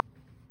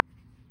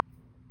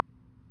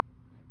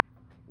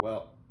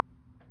 Well,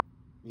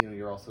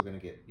 you're also going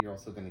to get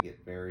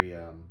very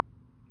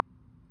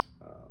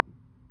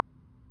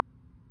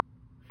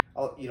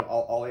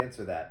I'll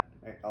answer that.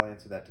 I'll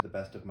answer that to the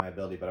best of my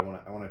ability, but I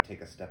want to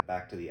take a step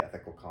back to the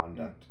ethical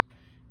conduct,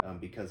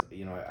 because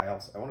I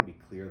want to be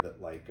clear that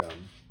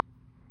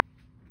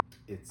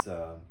it's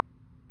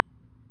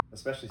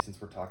especially since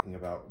we're talking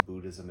about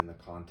Buddhism in the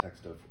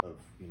context of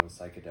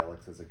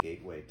psychedelics as a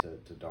gateway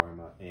to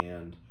Dharma,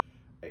 and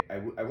I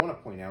want to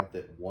point out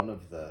that one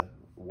of the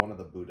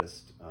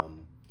Buddhist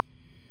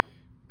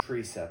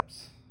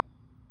precepts,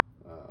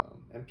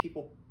 and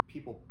people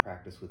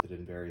practice with it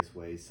in various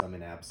ways, some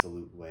in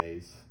absolute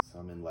ways,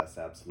 some in less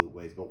absolute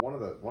ways, but one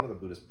of the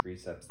Buddhist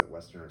precepts that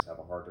Westerners have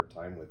a harder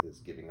time with is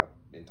giving up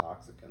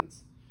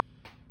intoxicants.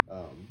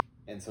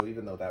 And so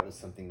even though that was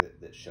something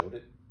that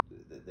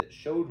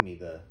showed me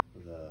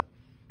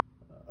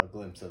a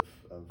glimpse of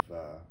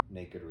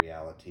naked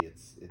reality,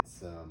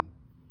 it's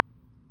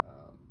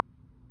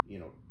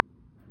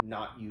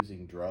not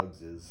using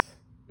drugs is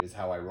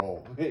how I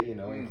roll,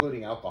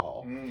 including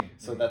alcohol.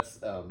 So that's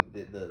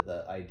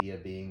the idea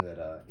being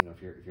that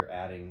if you're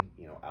adding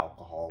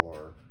alcohol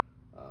or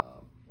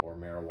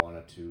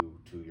marijuana to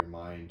your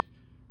mind,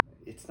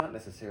 it's not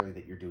necessarily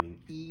that you're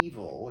doing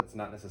evil. It's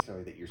not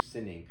necessarily that you're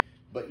sinning,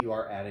 but you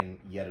are adding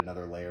yet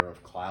another layer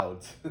of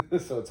clouds.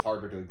 So it's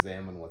harder to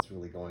examine what's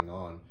really going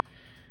on.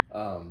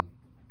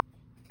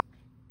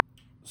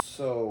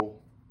 So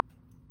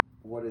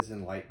what is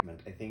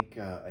enlightenment? I think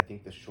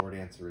the short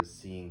answer is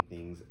seeing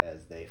things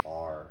as they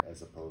are,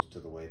 as opposed to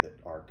the way that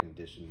our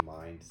conditioned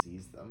mind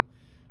sees them.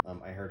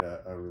 I heard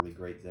a really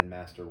great Zen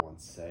master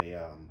once say,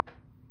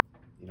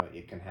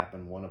 it can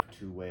happen one of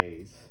two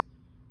ways.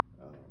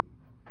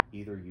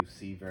 Either you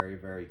see very,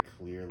 very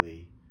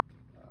clearly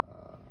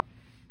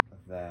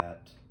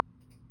that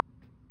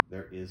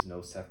there is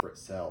no separate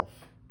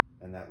self,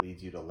 and that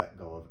leads you to let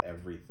go of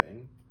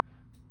everything,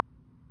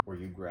 or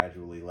you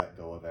gradually let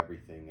go of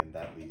everything, and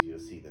that leads you to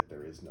see that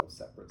there is no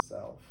separate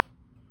self.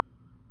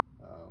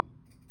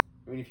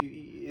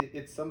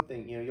 It's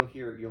something, you'll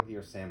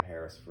hear Sam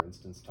Harris, for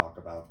instance, talk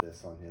about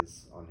this on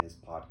his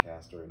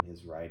podcast or in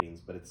his writings,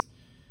 but it's,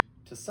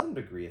 to some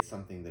degree, it's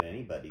something that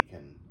anybody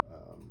can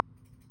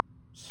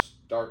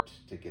start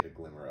to get a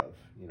glimmer of.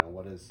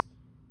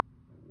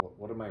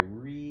 What am I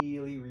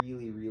really,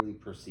 really, really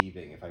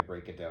perceiving if I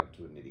break it down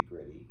to a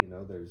nitty-gritty?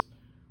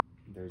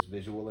 There's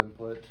visual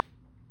input,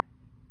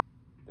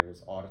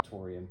 there's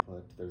auditory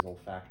input, there's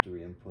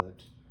olfactory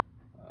input,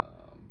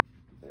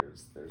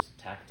 there's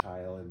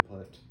tactile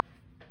input.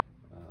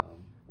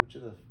 Which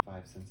of the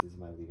five senses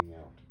am I leaving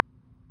out?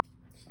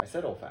 I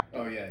said olfactory.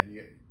 Oh yeah,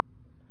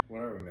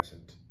 what are we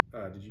missing?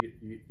 Did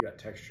you got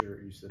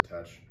texture? You said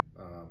touch.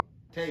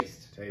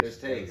 Taste. There's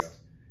taste.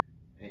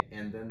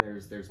 And then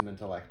there's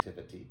mental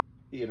activity.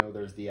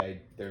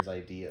 There's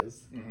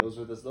ideas. Mm-hmm. Those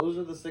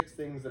are the 6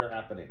 things that are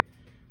happening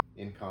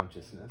in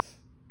consciousness.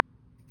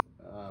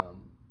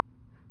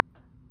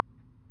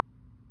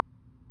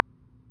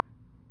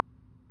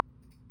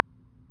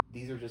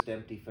 These are just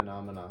empty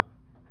phenomena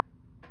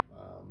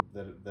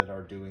that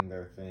are doing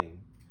their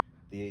thing.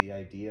 The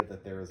idea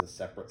that there is a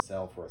separate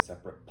self or a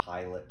separate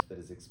pilot that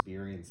is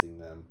experiencing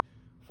them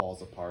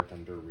falls apart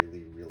under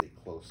really, really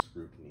close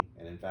scrutiny.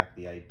 And in fact,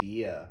 the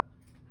idea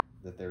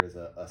that there is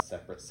a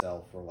separate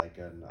self or like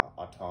an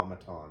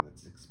automaton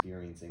that's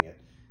experiencing it,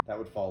 that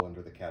would fall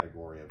under the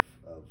category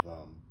of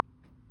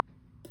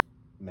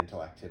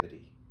mental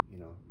activity.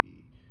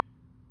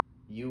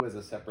 You as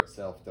a separate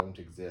self don't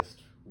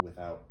exist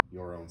without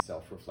your own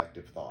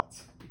self-reflective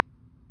thoughts.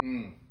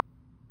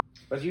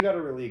 But you got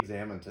to really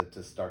examine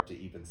to start to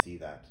even see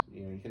that.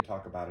 You can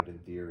talk about it in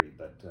theory,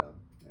 but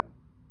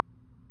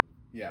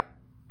yeah,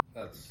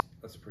 that's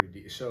pretty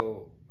deep.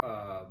 So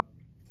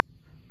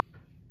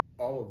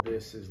all of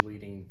this is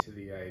leading to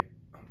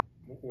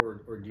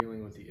or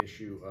dealing with the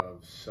issue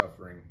of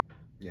suffering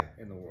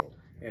in the world,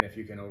 and if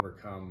you can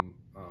overcome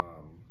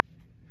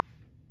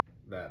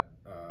that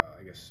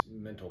I guess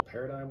mental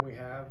paradigm we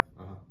have,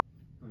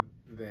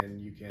 then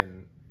you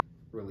can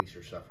release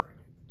your suffering.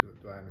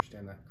 Do I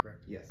understand that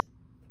correct? Yes.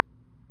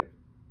 Okay.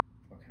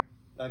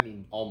 I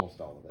mean, almost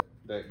all of it.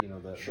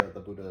 The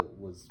Buddha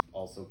was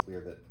also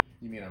clear that.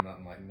 You mean I'm not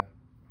enlightened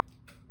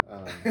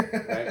now?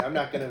 Right? I'm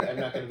not gonna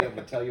be able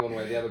to tell you one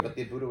way or the other. But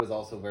the Buddha was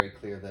also very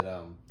clear that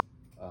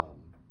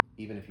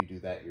even if you do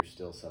that, you're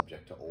still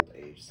subject to old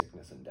age,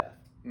 sickness, and death.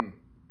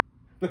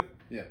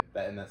 Yeah.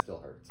 That still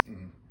hurts.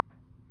 Mm-hmm.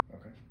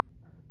 Okay.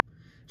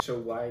 So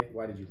why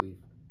did you leave?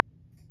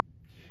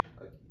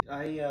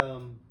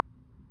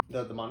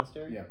 The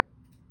monastery? Yeah.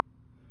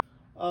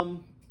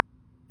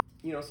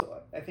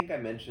 So I think I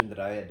mentioned that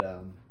I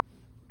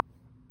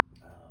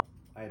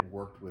had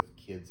worked with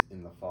kids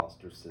in the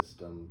foster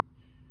system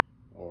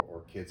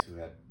or kids who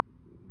had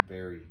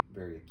very,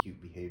 very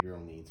acute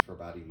behavioral needs for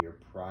about a year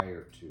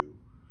prior to.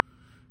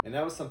 And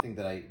that was something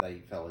that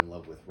I fell in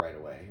love with right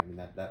away. I mean,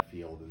 that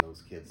field and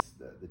those kids,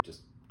 that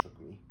just took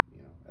me,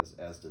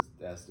 as did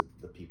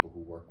the people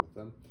who work with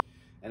them.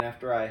 And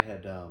after I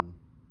had,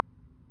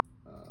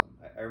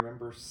 I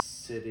remember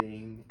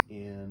sitting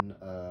in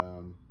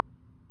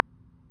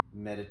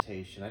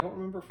meditation. I don't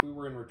remember if we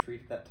were in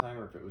retreat at that time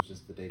or if it was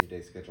just the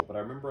day-to-day schedule, but I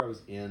remember I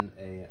was in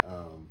a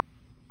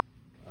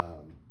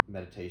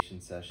meditation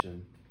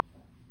session,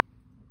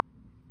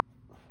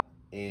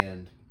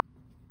 and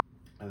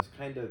I was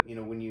kind of,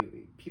 when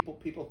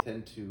people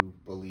tend to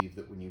believe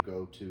that when you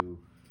go to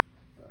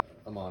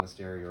a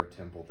monastery or a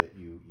temple that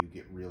you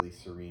get really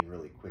serene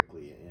really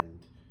quickly, and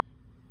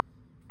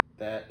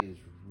that is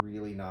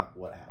really not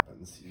what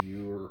happens.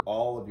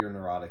 All of your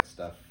neurotic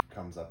stuff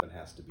comes up and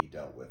has to be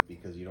dealt with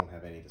because you don't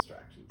have any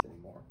distractions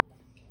anymore.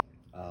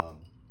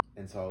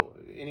 And so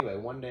anyway,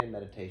 one day in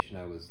meditation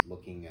I was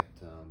looking at,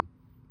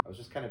 I was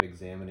just kind of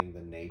examining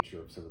the nature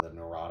of some of the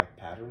neurotic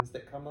patterns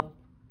that come up.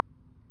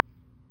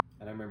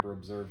 And I remember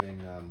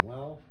observing,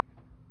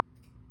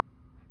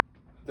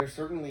 they're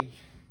certainly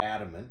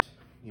adamant.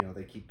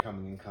 They keep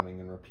coming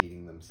and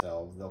repeating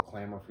themselves. They'll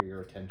clamor for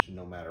your attention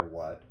no matter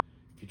what.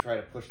 If you try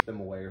to push them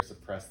away or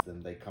suppress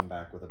them, they come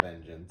back with a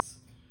vengeance.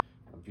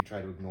 If you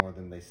try to ignore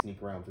them, they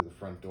sneak around through the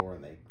front door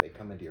and they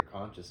come into your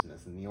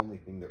consciousness. And the only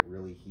thing that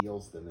really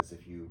heals them is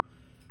if you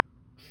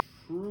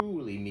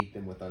truly meet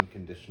them with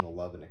unconditional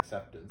love and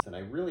acceptance. And I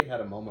really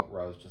had a moment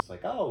where I was just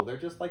like, oh, they're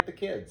just like the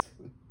kids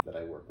that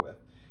I work with.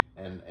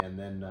 And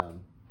then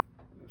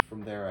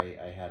from there,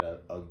 I had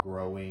a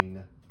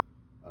growing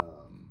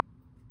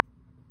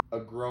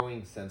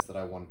sense that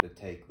I wanted to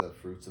take the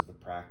fruits of the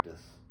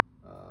practice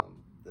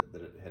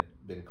that it had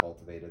been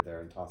cultivated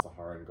there in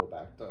Tassajara and go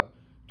back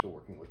to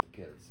working with the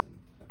kids. And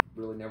I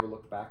really never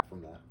looked back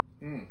from that.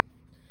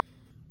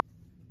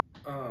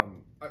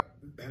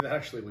 That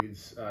actually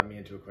leads me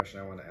into a question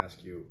I want to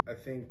ask you. I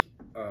think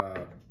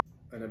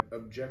an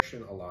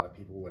objection a lot of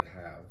people would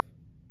have,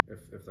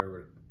 if they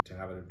were to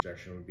have an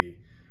objection, would be,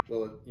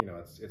 well,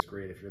 it's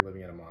great if you're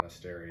living in a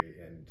monastery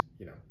and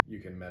you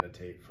can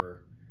meditate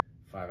for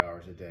 5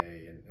 hours a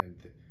day,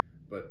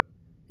 but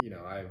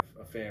I have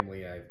a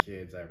family, I have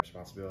kids, I have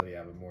responsibility, I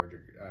have a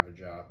mortgage, I have a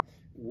job.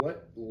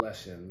 What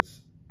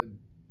lessons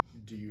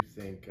do you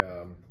think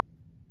an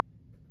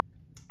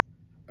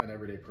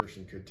everyday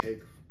person could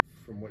take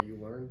from what you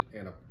learned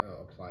and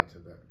apply to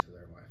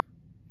their life?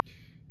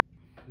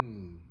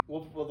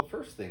 Well, the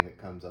first thing that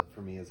comes up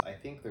for me is I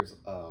think there's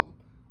a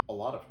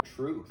lot of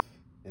truth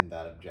in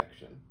that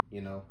objection.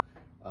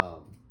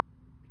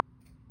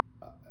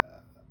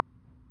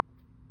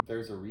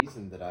 There's a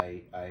reason that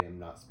I am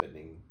not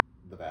spending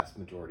the vast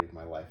majority of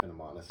my life in a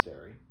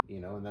monastery,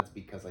 and that's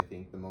because I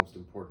think the most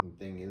important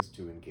thing is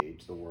to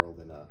engage the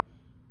world in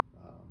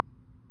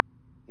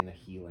a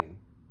healing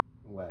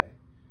way.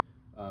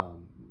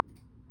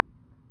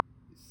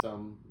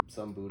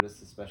 some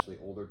Buddhists, especially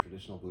older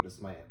traditional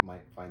Buddhists, might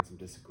find some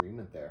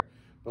disagreement there.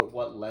 But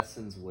what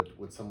lessons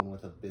would someone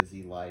with a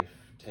busy life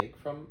take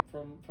from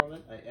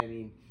it? I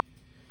mean,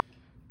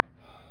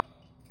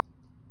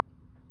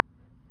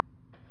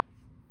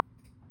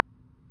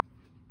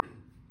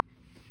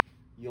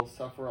 you'll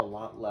suffer a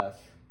lot less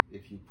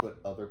if you put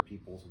other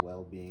people's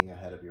well-being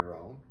ahead of your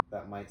own.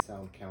 That might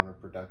sound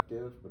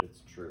counterproductive, but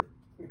it's true.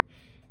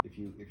 If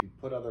you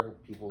put other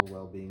people's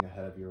well-being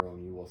ahead of your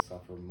own, you will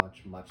suffer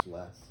much, much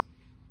less.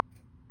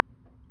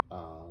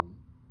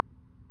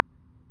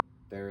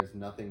 There is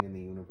nothing in the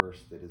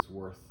universe that is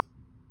worth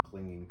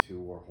clinging to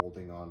or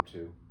holding on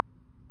to.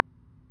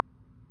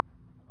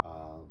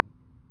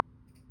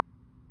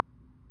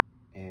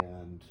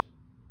 And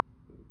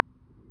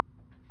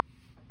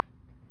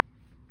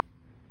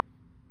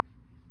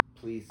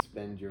please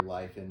spend your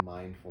life in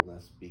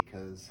mindfulness,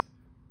 because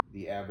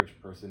the average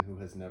person who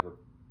has never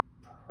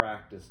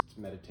practiced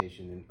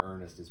meditation in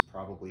earnest is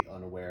probably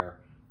unaware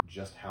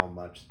just how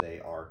much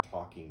they are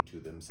talking to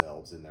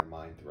themselves in their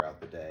mind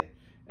throughout the day.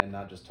 And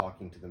not just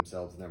talking to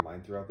themselves in their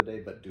mind throughout the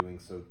day, but doing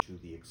so to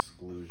the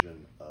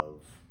exclusion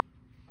of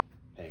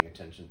paying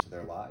attention to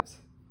their lives.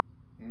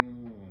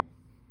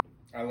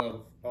 I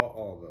love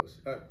all of those.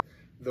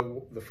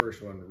 The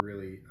first one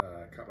really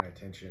caught my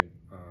attention.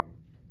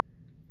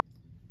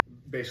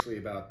 Basically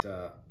about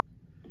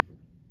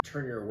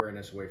turn your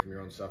awareness away from your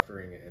own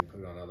suffering and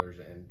put it on others,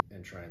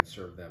 and try and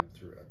serve them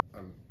through it.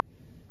 I'm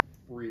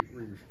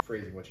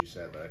rephrasing what you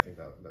said, but I think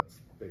that's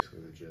basically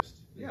the gist.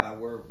 Yeah,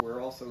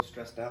 we're also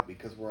stressed out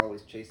because we're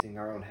always chasing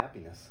our own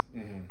happiness.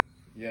 Mm-hmm.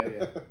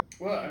 Yeah.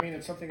 Well, I mean,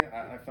 it's something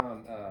I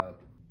found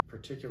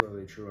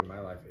particularly true in my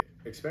life,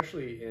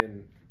 especially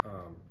in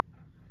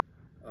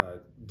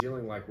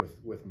dealing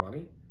with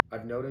money.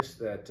 I've noticed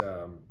that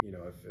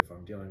if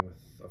I'm dealing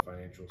with a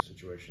financial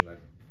situation, that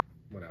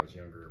when I was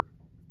younger,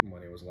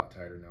 money was a lot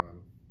tighter. Now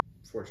I'm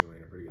fortunately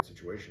in a pretty good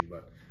situation,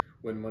 but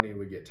when money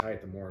would get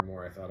tight, the more and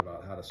more I thought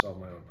about how to solve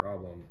my own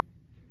problem,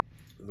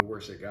 the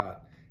worse it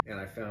got. And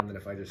I found that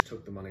if I just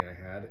took the money I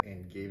had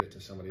and gave it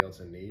to somebody else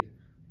in need,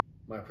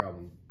 my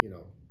problem,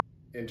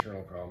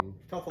 internal problem,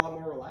 felt a lot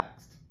more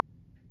relaxed.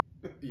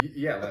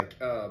 Yeah, like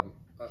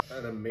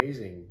an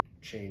amazing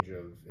change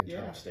of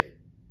internal state.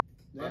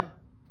 Yeah.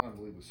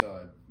 Unbelievable.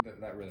 So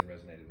that really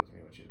resonated with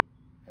me, what you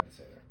had to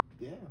say there.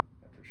 Yeah.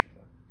 I appreciate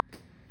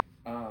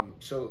that.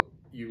 So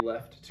you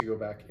left to go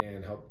back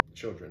and help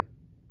children.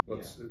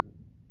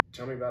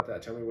 Tell me about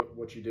that. Tell me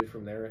what you did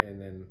from there,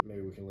 and then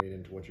maybe we can lead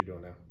into what you're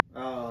doing now.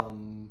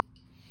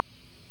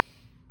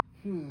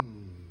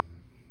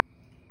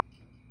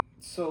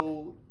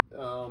 So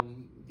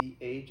the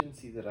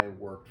agency that I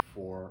worked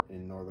for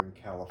in Northern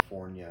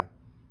California,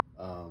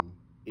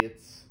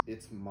 its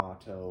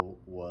motto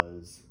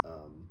was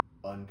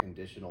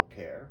unconditional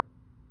care.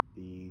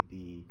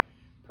 The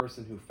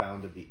person who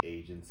founded the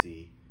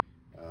agency,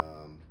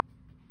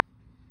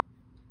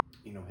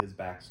 his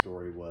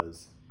backstory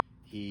was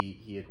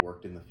he had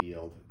worked in the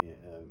field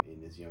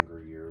in his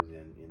younger years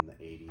in the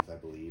 80s, I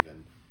believe,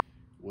 and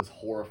was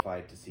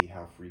horrified to see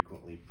how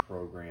frequently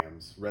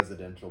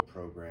residential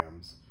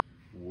programs,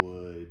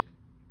 would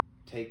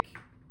take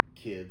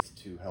kids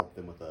to help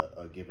them with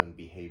a given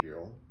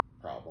behavioral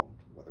problem,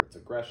 whether it's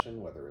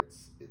aggression, whether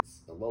it's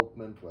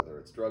elopement, whether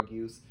it's drug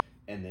use,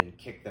 and then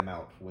kick them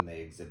out when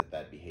they exhibit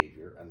that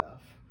behavior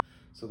enough.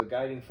 So the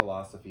guiding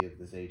philosophy of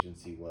this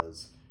agency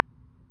was,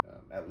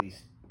 at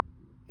least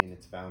in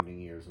its founding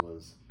years,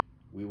 was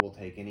we will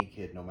take any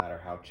kid no matter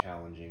how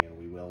challenging, and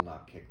we will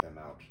not kick them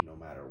out no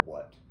matter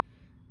what.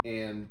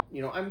 And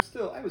I was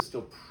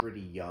still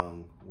pretty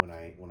young when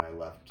I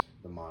left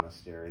the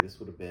monastery. This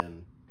would have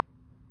been,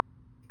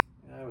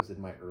 I was in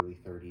my early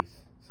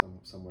 30s,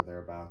 somewhere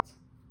thereabouts.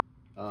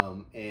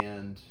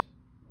 And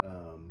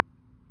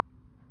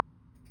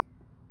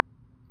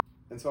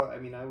so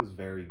I was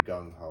very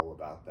gung-ho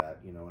about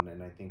that,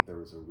 and I think there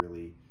was a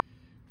really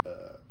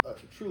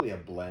truly a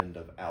blend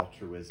of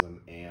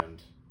altruism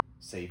and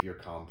savior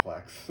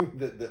complex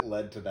that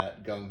led to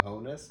that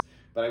gung-ho-ness.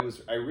 But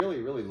I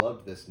really, really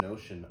loved this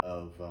notion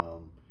of,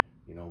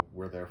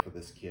 we're there for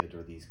this kid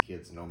or these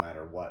kids no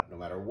matter what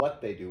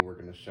they do, we're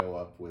going to show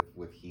up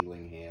with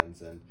healing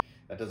hands. And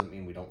that doesn't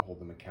mean we don't hold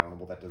them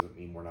accountable. That doesn't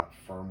mean we're not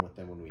firm with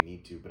them when we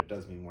need to, but it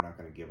does mean we're not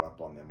going to give up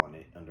on them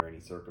under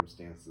any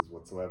circumstances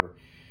whatsoever.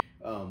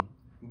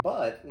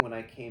 But when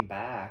I came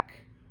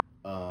back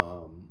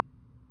from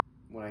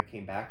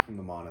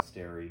the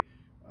monastery,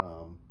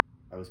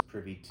 I was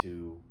privy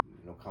to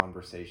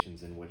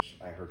conversations in which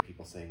I heard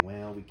people saying,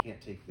 well, we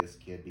can't take this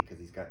kid because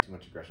he's got too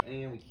much aggression,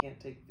 and we can't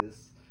take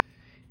this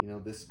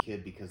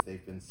kid because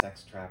they've been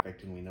sex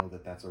trafficked, and we know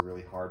that that's a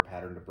really hard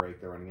pattern to break.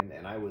 They're running in,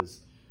 and I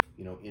was,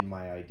 in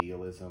my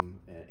idealism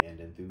and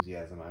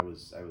enthusiasm, I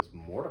was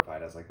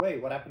mortified. I was like,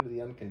 wait, what happened to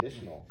the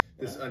unconditional?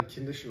 This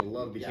unconditional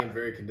love became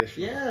very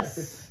conditional.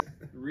 Yes,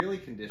 really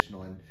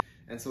conditional.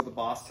 And so the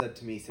boss said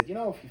to me, if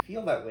you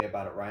feel that way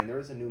about it, Ryan, there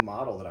is a new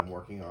model that I'm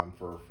working on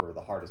for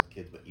the hardest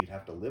kids, but you'd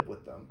have to live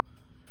with them.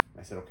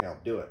 I said, okay, I'll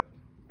do it.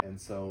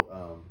 And so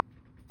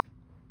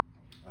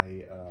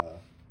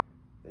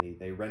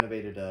They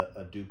renovated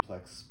a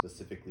duplex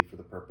specifically for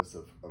the purpose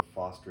of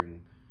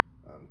fostering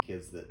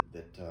kids that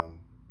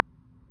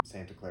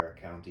Santa Clara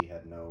County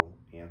had no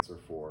answer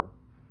for,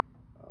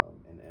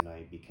 and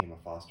I became a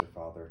foster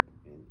father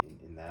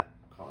in that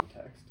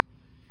context.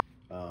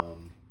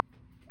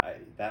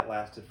 That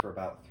lasted for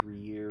about 3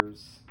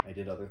 years. I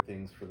did other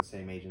things for the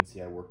same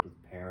agency. I worked with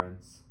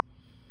parents.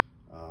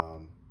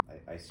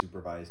 I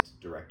supervised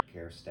direct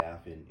care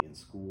staff in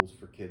schools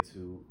for kids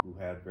who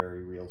had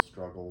very real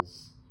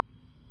struggles.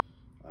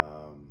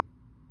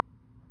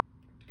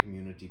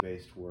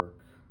 Community-based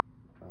work.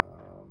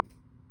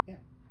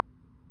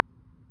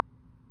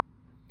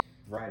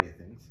 Variety of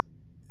things.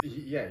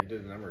 Yeah, you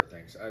did a number of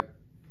things.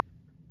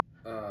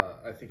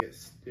 I think it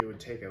would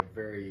take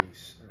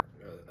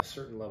a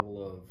certain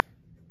level of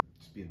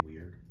Just being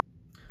weird.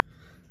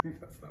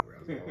 That's not where I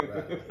was going with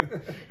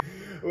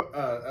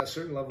that. A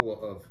certain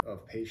level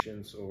of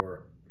patience,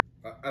 or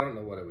I don't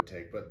know what it would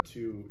take, but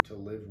to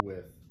live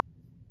with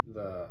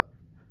the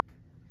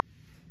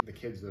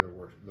kids that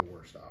are the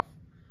worst off.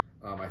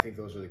 I think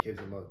those are the kids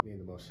that need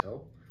the most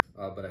help,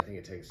 but I think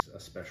it takes a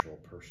special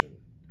person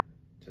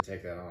to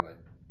take that on.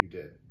 You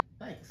did.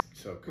 Thanks.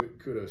 So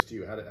kudos to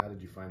you. How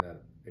did you find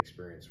that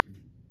experience?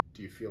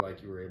 Do you feel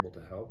like you were able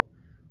to help,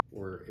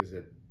 or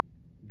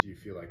do you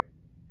feel like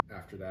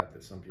after that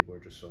some people are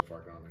just so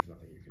far gone there's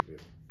nothing you can do?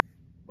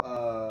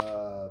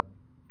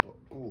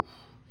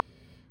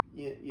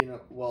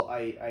 Well,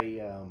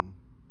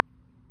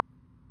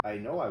 I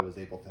know I was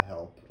able to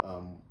help.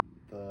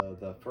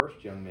 The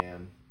first young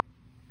man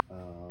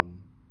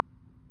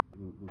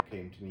who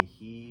came to me,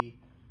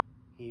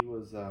 he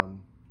was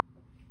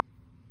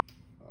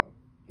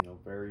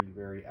very,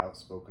 very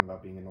outspoken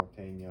about being a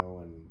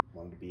norteño and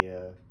wanted to be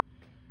a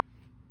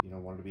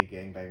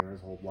gangbanger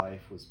his whole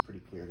life. Was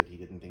pretty clear that he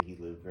didn't think he'd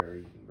live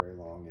very, very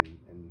long,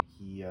 and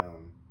he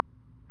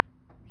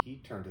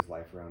turned his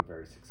life around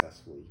very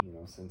successfully.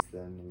 Since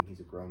then, I mean,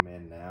 he's a grown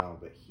man now,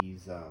 but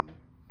he's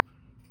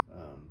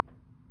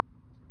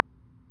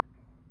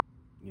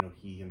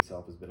he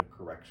himself has been a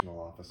correctional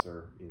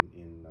officer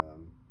in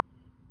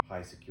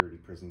high security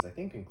prisons, I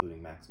think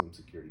including maximum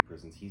security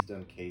prisons. He's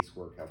done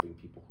casework helping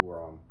people who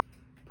are on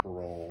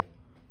parole.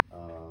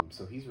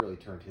 So he's really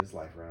turned his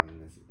life around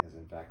and has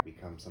in fact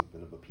become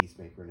something of a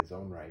peacemaker in his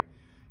own right.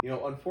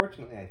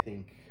 Unfortunately, I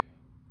think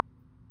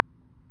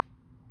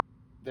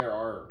there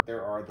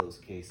are those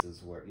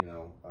cases where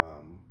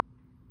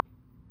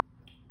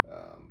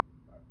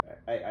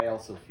I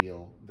also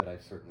feel that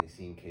I've certainly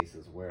seen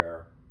cases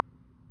where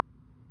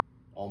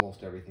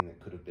almost everything that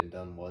could have been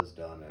done was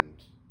done,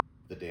 and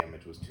the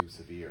damage was too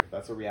severe.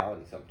 That's a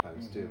reality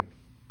sometimes too.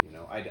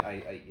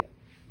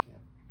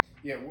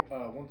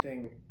 One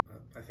thing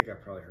I think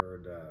I've probably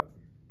heard.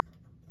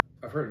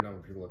 I've heard a number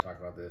of people talk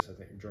about this. I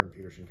think Jordan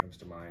Peterson comes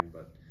to mind,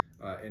 but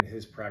in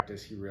his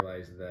practice, he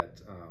realized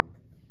that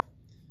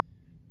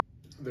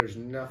there's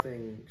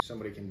nothing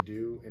somebody can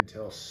do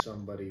until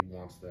somebody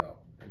wants to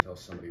help, until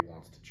somebody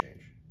wants to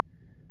change.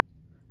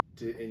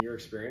 In your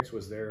experience,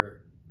 was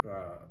there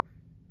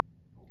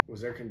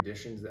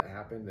conditions that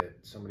happen that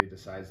somebody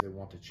decides they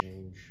want to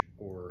change,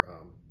 or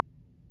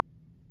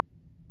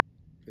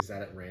is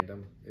that at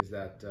random? Is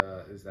that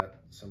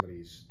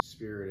somebody's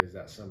spirit? Is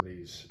that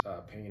somebody's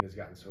pain has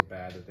gotten so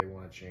bad that they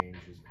want to change?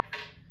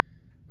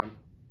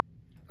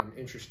 I'm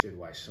interested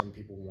why some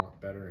people want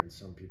better and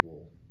some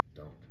people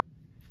don't.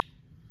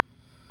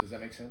 Does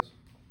that make sense?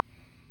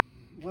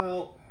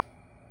 Well,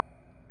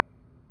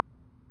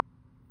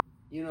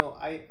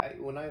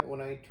 when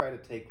I try to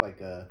take like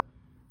a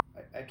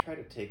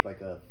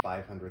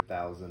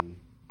 500,000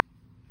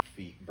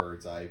 feet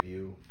bird's eye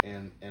view,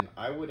 and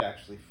I would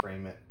actually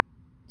frame it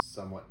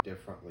somewhat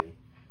differently.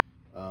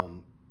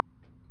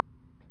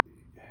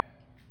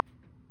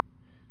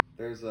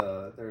 There's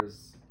I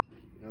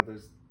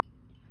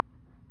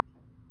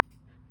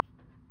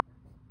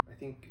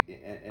think,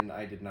 and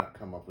I did not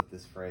come up with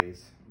this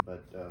phrase,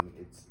 but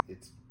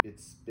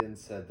it's been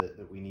said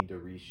that we need to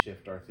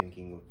reshift our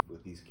thinking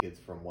with these kids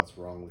from what's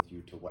wrong with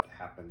you to what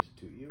happened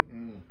to you.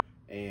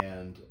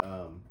 And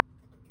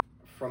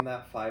from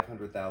that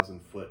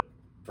 500,000 foot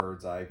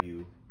bird's eye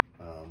view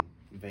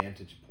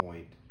vantage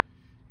point,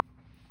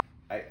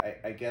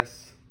 I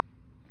guess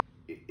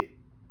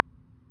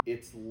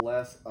it's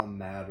less a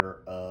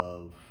matter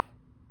of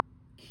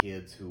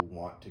kids who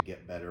want to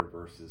get better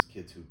versus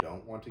kids who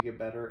don't want to get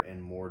better,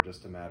 and more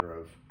just a matter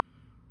of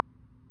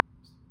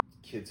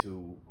kids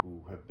who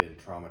have been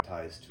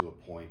traumatized to a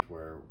point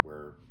where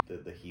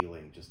the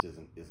healing just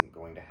isn't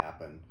going to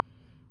happen.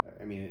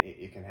 I mean,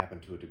 it can happen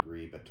to a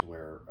degree, but to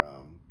where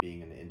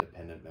being an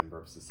independent member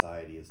of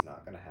society is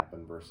not going to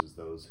happen, versus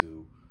those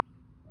who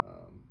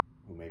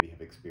maybe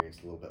have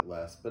experienced a little bit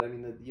less. But I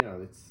mean,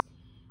 it's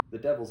the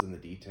devil's in the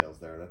details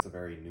there. That's a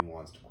very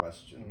nuanced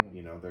question.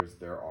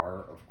 There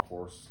are of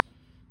course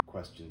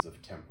questions of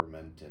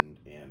temperament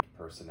and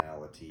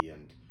personality,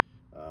 and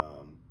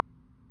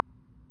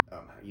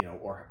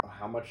or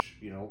how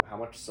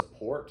much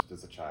support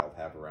does a child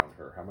have around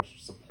her? How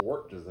much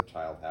support does a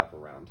child have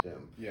around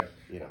him? Yeah.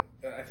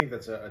 I think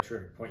that's a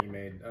terrific point you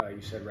made.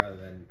 You said rather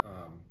than,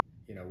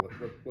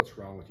 what's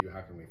wrong with you?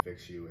 How can we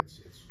fix you?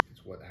 It's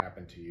what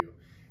happened to you.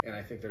 And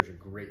I think there's a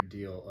great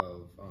deal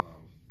of,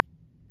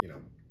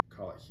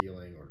 call it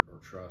healing or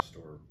trust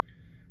or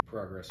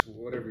progress,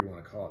 whatever you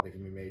want to call it, that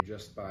can be made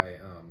just by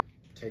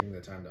taking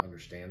the time to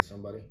understand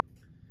somebody.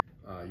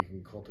 You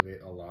can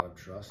cultivate a lot of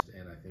trust,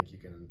 and I think you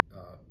can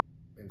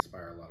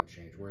inspire a lot of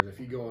change. Whereas if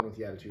you go in with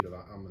the attitude of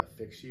I'm going to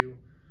fix you,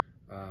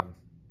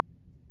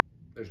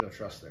 there's no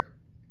trust there.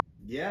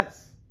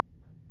 Yes.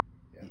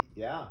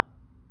 Yeah.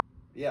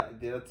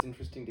 That's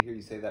interesting to hear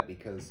you say that,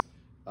 because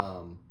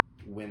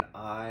when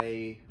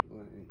I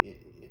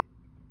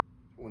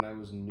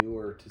was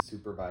newer to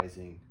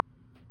supervising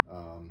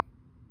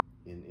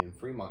in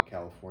Fremont,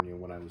 California,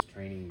 when I was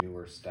training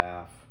newer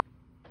staff,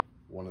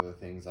 one of the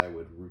things I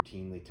would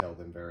routinely tell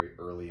them very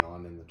early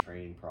on in the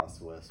training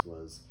process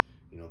was,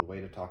 the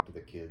way to talk to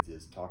the kids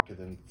is talk to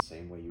them the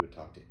same way you would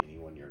talk to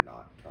anyone you're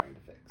not trying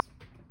to fix.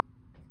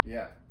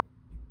 Yeah,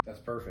 that's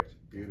perfect.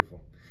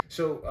 Beautiful.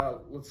 So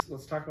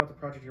let's talk about the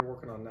project you're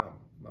working on now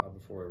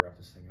before we wrap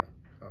this thing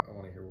up. I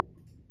want to hear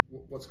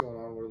what's going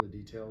on. What are the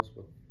details?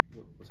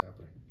 What's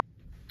happening?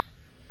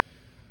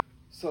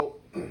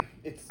 So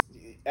it's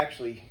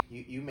actually,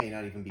 you may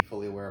not even be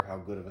fully aware of how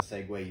good of a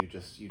segue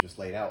you just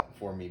laid out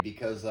for me,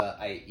 because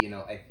I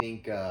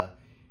think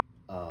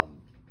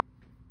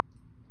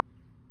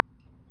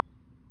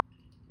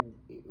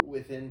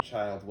within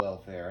child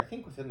welfare, I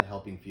think within the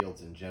helping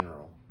fields in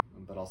general,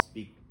 but I'll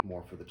speak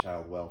more for the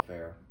child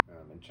welfare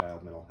and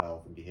child mental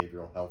health and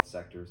behavioral health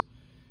sectors,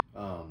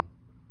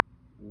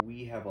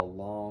 we have a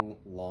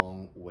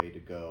long way to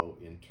go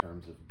in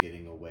terms of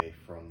getting away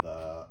from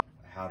the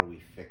how do we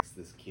fix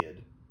this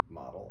kid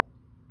model.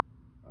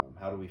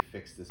 How do we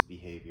fix this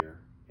behavior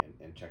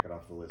and check it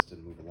off the list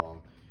and move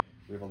along.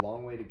 We have a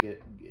long way to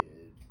get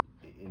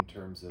in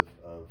terms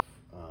of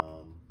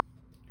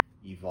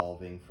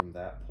evolving from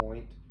that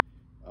point.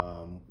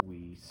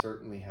 We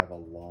certainly have a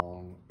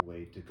long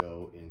way to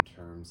go in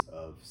terms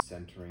of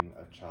centering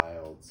a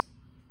child's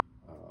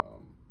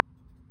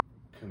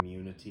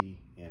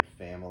community and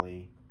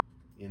family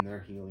in their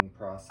healing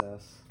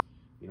process.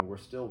 We're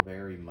still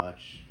very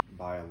much,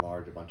 by and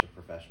large, a bunch of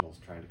professionals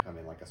trying to come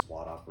in like a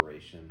SWAT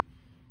operation,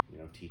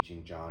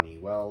 teaching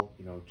Johnny,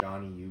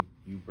 Johnny,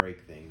 you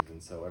break things,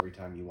 and so every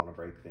time you want to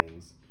break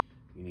things,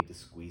 you need to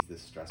squeeze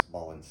this stress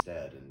ball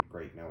instead, and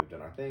great, now we've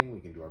done our thing, we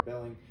can do our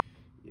billing.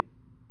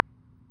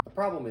 The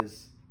problem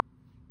is,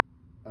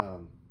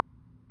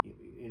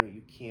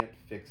 you can't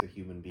fix a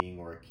human being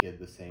or a kid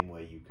the same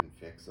way you can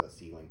fix a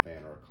ceiling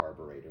fan or a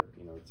carburetor.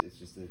 It's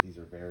just that these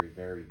are very,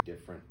 very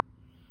different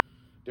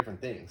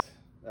things.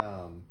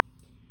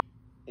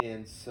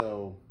 And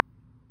so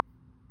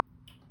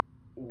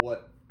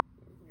what,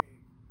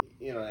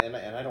 and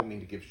I don't mean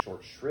to give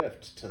short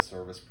shrift to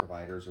service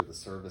providers or the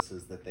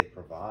services that they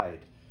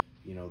provide.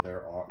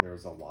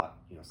 There's a lot,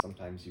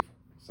 sometimes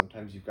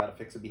you've got to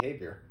fix a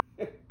behavior.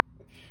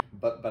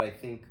 But I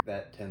think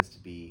that tends to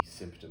be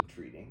symptom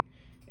treating.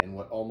 And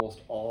what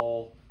almost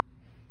all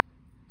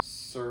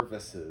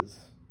services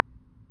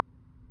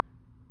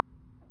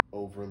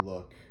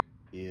overlook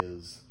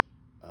is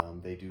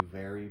they do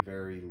very,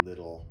 very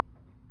little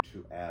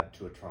to add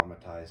to a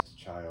traumatized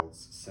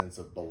child's sense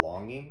of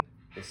belonging,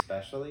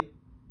 especially,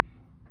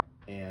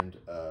 and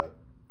a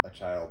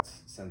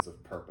child's sense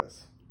of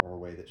purpose, or a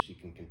way that she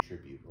can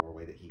contribute, or a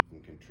way that he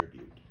can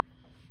contribute,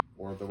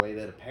 or the way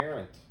that a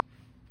parent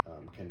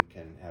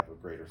can have a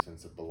greater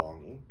sense of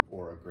belonging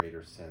or a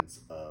greater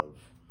sense of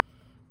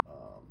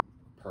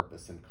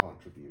purpose and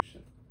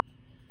contribution.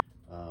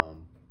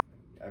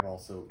 I've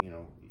also,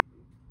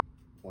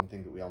 one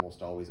thing that we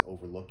almost always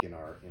overlook in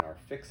our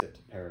fix-it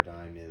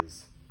paradigm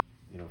is,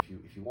 if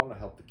you want to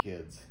help the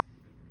kids,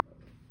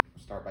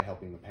 start by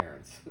helping the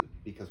parents,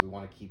 because we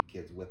want to keep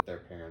kids with their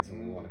parents,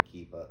 and we want to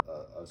keep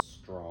a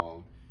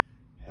strong,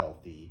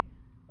 healthy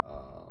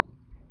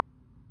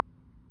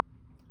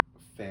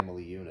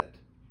family unit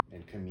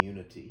and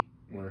community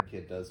where a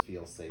kid does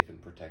feel safe and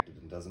protected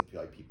and doesn't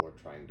feel like people are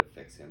trying to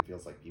fix him,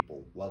 feels like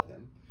people love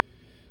him.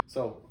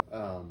 So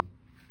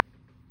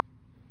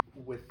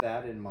with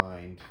that in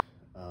mind,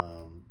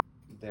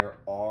 there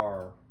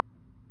are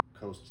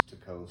coast to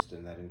coast,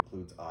 and that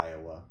includes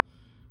Iowa,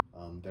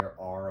 there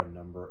are a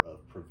number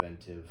of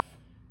preventive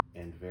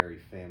and very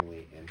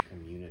family and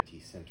community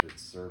centered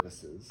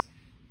services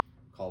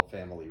called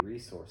family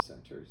resource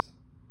centers.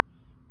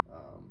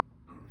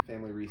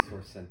 Family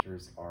resource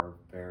centers are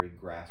very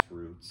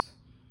grassroots.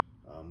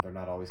 They're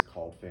not always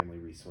called family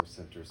resource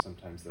centers.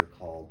 Sometimes they're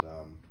called,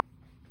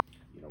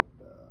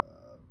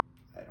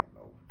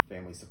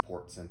 family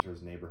support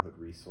centers, neighborhood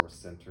resource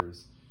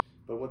centers.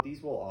 But what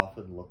these will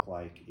often look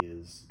like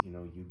is,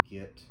 you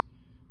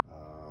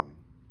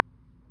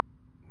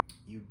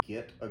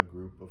get a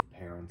group of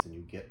parents and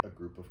you get a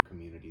group of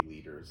community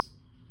leaders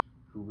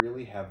who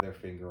really have their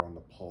finger on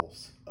the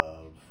pulse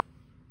of,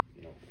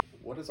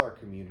 what does our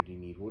community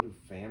need? What do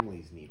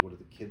families need? What do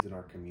the kids in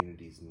our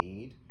communities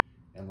need?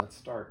 And let's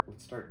start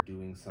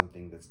doing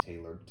something that's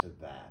tailored to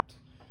that.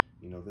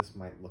 This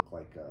might look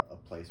like a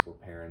place where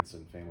parents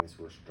and families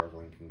who are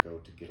struggling can go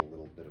to get a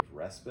little bit of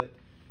respite.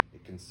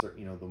 It can,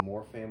 the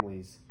more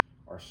families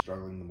are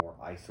struggling, the more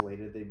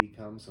isolated they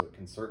become. So it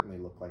can certainly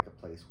look like a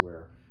place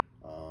where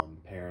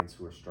parents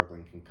who are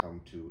struggling can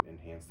come to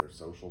enhance their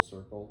social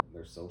circle,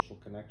 their social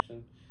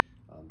connection.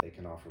 They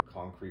can offer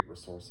concrete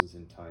resources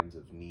in times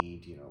of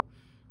need.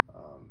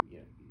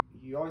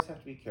 You always have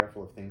to be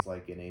careful of things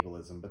like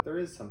enablism, but there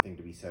is something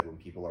to be said when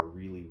people are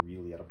really,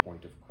 really at a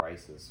point of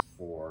crisis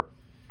for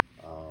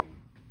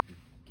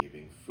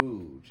giving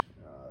food,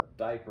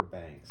 diaper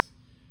banks.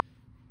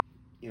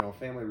 A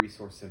family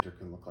resource center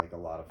can look like a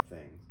lot of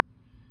things.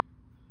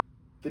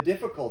 The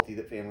difficulty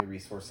that family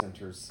resource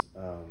centers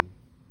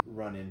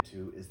run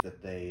into is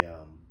that they,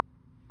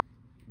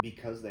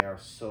 because they are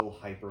so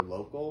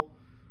hyper-local,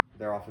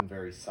 they're often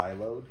very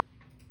siloed,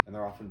 and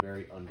they're often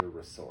very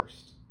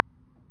under-resourced.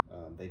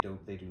 They do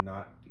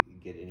not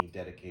get any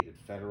dedicated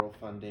federal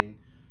funding.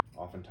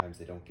 Oftentimes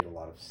they don't get a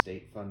lot of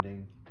state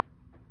funding.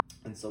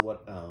 And so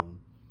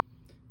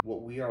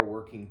what we are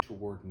working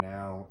toward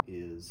now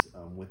is,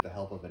 with the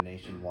help of a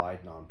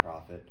nationwide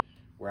nonprofit,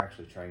 we're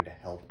actually trying to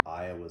help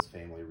Iowa's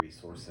family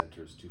resource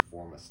centers to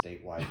form a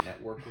statewide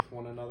network with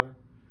one another.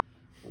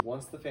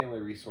 Once the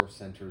family resource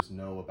centers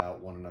know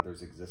about one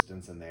another's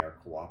existence and they are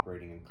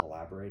cooperating and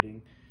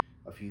collaborating,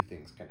 a few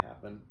things can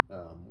happen.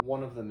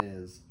 One of them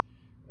is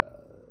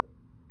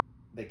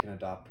they can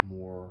adopt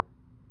more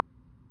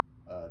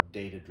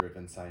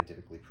data-driven,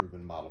 scientifically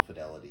proven model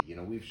fidelity.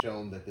 We've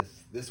shown that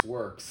this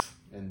works,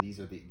 and these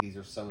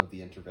are some of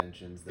the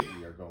interventions that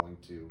we are going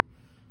to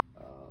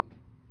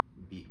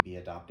be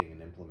adopting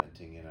and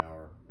implementing in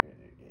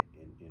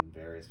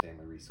various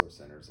family resource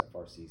centers,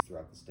 FRCs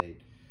throughout the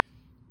state.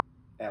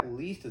 At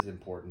least as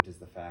important is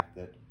the fact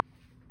that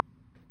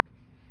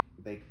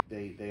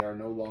they are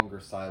no longer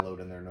siloed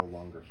and they're no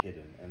longer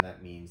hidden, and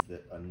that means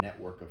that a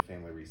network of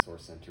family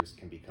resource centers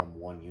can become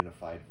one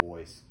unified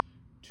voice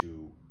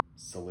to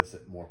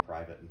solicit more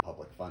private and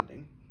public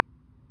funding.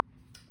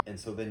 And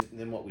so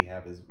then what we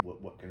have is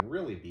what can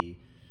really be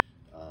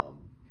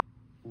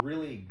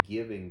really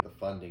giving the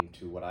funding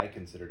to what I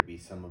consider to be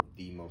some of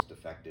the most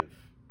effective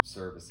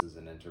services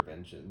and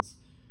interventions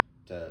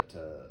to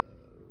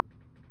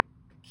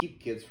keep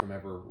kids from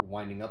ever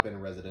winding up in a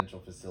residential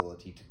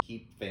facility, to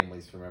keep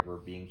families from ever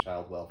being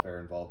child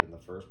welfare involved in the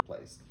first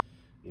place.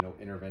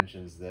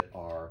 Interventions that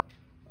are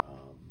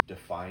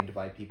defined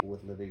by people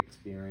with living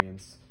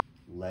experience,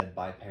 led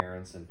by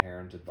parents and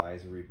parent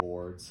advisory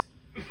boards,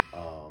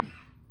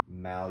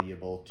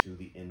 malleable to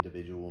the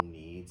individual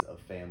needs of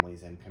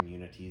families and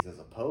communities, as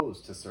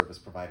opposed to service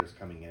providers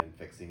coming in and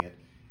fixing it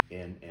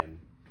and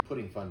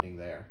putting funding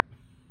there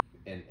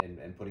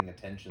and putting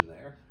attention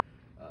there.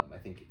 I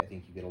think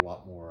you get a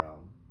lot more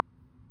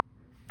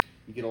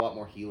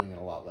healing and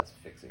a lot less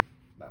fixing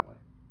that way.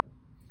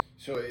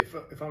 So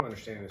if I'm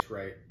understanding this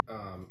right,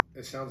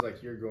 it sounds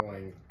like you're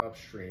going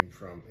upstream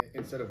from,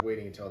 instead of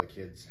waiting until the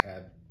kids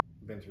had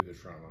been through the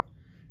trauma,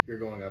 you're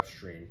going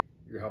upstream.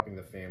 You're helping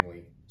the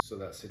family so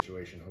that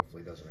situation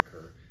hopefully doesn't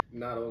occur.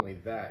 Not only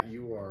that,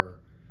 you are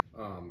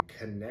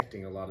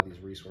connecting a lot of these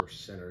resource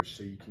centers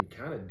so you can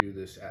kind of do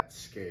this at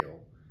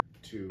scale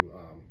to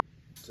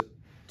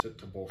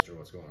bolster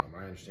what's going on. Am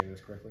I understanding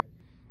this correctly?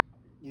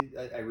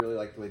 I really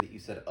like the way that you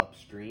said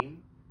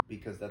upstream,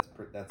 because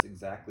that's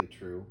exactly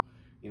true.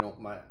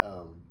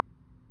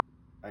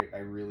 I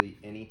really,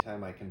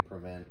 anytime I can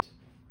prevent,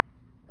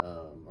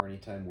 or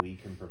anytime we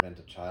can prevent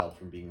a child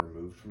from being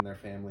removed from their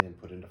family and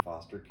put into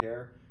foster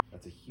care,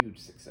 that's a huge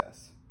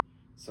success.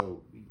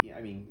 So, yeah,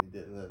 I mean,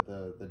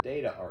 the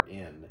data are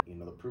in,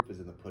 the proof is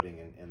in the pudding,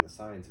 and the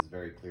science is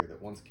very clear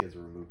that once kids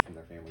are removed from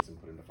their families and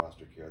put into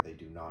foster care, they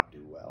do not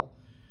do well.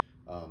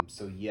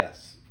 So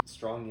yes,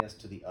 strong yes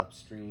to the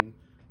upstream,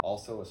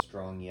 also a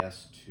strong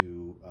yes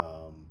to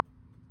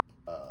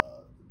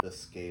the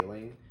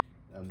scaling.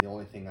 The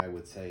only thing I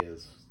would say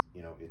is,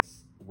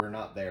 we're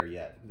not there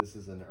yet. This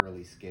is an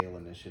early scale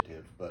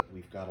initiative, but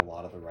we've got a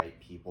lot of the right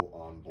people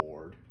on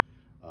board,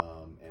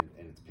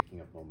 and it's picking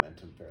up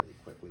momentum fairly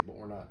quickly. But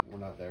we're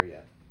not there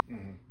yet.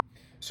 Mm-hmm.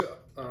 So,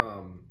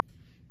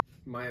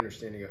 my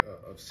understanding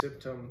of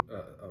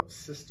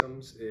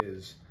systems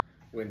is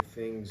when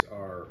things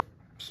are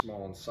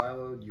small and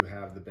siloed, you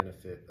have the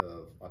benefit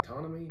of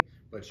autonomy,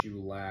 but you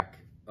lack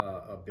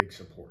a big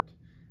support.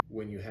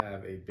 When you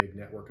have a big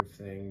network of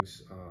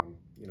things,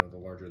 the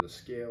larger the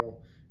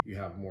scale, you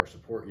have more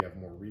support, you have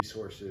more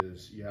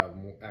resources, you have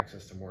more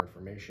access to more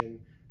information.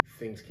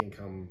 Things can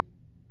come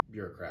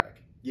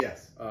bureaucratic.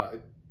 Yes.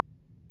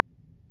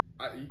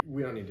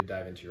 We don't need to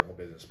dive into your whole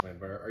business plan,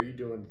 but are you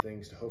doing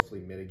things to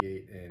hopefully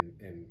mitigate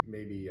and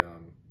maybe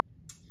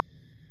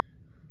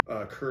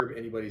curb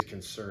anybody's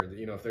concern?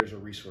 If there's a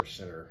resource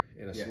center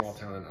in a small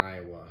town in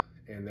Iowa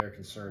and they're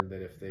concerned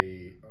that if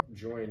they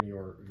join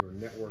your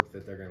network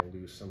that they're going to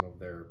lose some of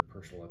their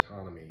personal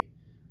autonomy,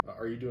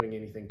 Are you doing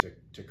anything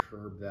to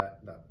curb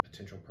that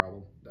potential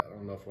problem? I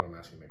don't know if what I'm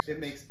asking makes sense.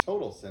 It makes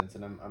total sense,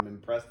 and I'm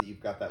impressed that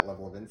you've got that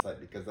level of insight,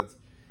 because that's,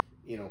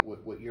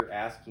 what you're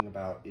asking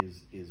about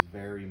is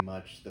very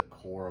much the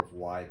core of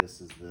why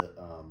this is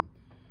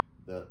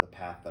the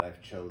path that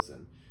I've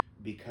chosen,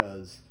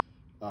 because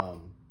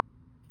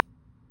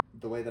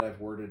the way that I've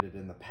worded it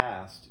in the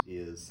past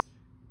is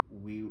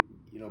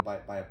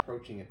by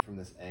approaching it from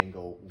this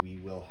angle, we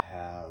will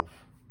have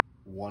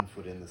one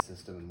foot in the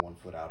system and one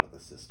foot out of the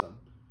system,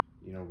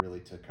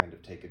 really to kind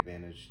of take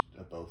advantage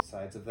of both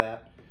sides of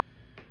that.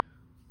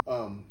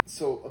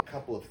 So a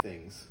couple of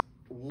things.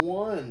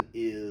 One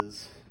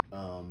is,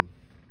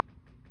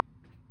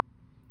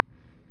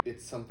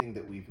 it's something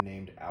that we've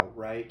named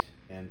outright,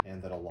 and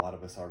that a lot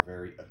of us are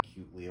very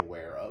acutely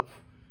aware of,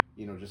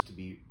 just to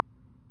be,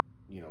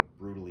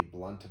 brutally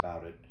blunt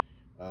about it.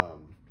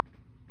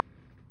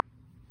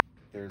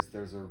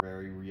 There's a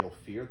very real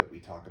fear that we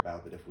talk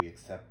about, that if we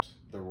accept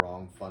the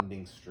wrong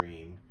funding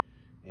stream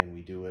and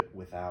we do it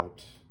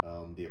without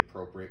the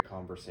appropriate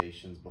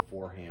conversations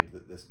beforehand,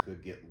 that this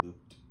could get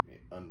looped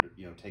under,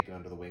 taken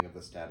under the wing of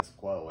the status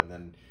quo, and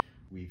then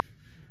we've,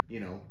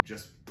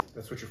 just.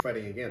 That's what you're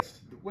fighting against.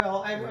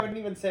 Well, I wouldn't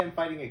even say I'm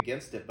fighting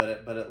against it, but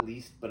at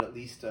least,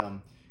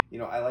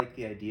 I like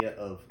the idea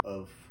of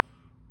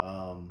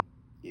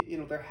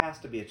there has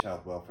to be a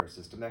child welfare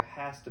system. There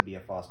has to be a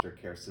foster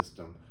care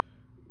system.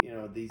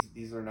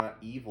 These are not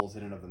evils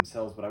in and of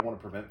themselves, but I want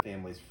to prevent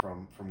families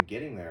from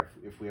getting there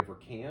if we ever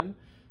can.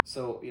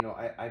 So,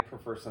 I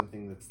prefer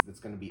something that's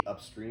going to be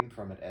upstream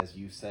from it, as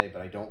you say,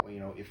 but I don't,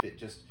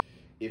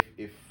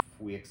 if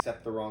we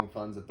accept the wrong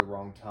funds at the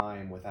wrong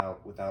time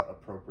without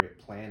appropriate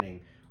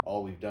planning,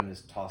 all we've done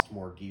is tossed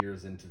more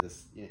gears into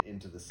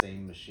the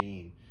same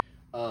machine.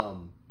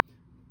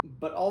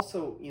 But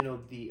also,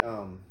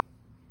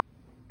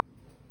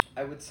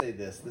 I would say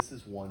this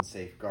is one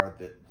safeguard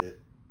that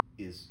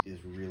is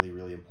really,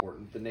 really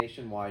important. The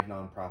nationwide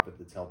nonprofit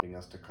that's helping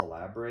us to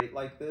collaborate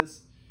like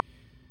this,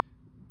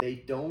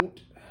 they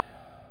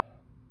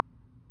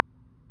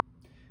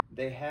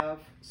have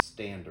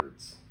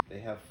standards. They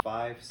have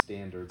 5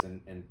 standards,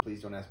 and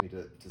please don't ask me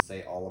to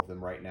say all of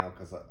them right now,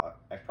 because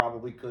I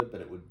probably could,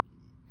 but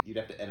you'd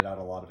have to edit out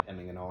a lot of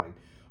hemming and hawing.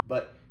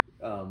 But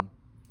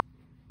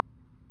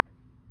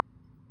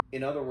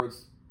in other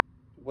words,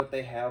 what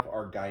they have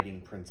are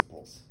guiding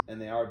principles,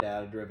 and they are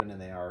data driven, and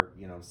they are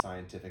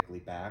scientifically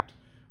backed,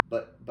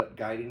 but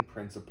guiding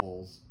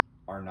principles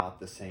are not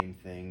the same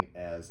thing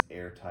as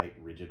airtight,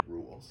 rigid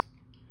rules.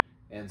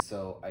 And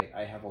so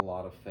I have a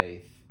lot of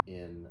faith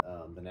in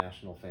the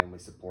National Family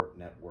Support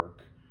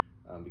Network,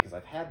 because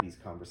I've had these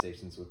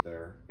conversations with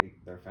their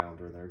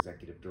founder and their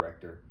executive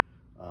director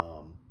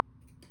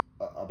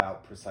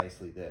about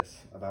precisely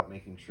this, about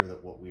making sure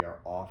that what we are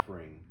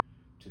offering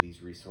to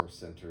these resource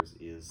centers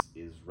is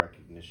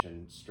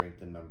recognition,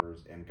 strength in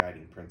numbers, and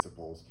guiding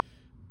principles,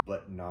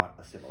 but not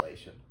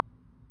assimilation.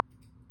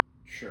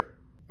 Sure.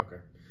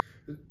 Okay.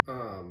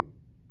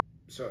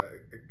 So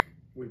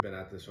we've been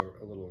at this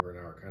a little over an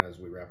hour, kind of as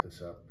we wrap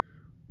this up.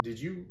 Did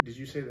you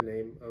say the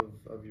name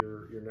of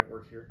your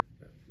network here?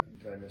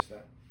 Did I miss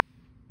that?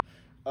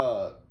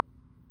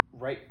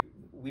 Right.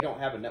 We don't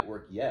have a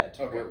network yet.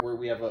 Okay. Where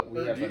we have a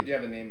do you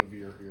have a name of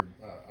your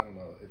I don't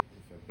know if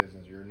a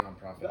business or your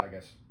nonprofit, I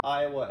guess.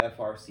 Iowa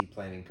FRC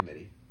Planning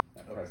Committee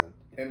at present.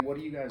 And what are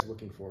you guys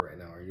looking for right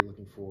now? Are you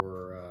looking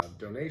for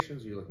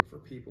donations? Are you looking for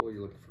people? Are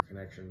you looking for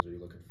connections? Are you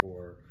looking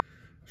for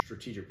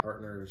strategic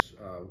partners?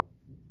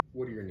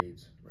 What are your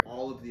needs right now?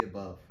 All of the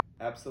above.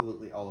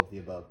 Absolutely all of the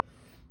above.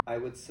 I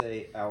would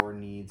say our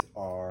needs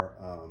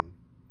are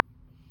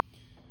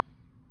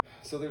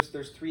so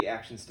there's 3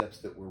 action steps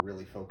that we're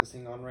really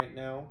focusing on right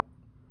now.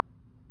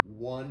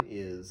 One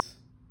is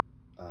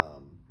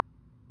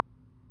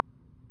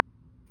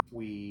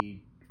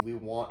we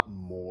want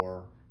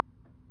more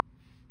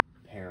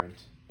parent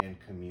and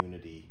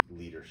community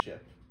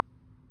leadership.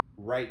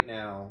 Right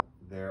now,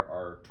 there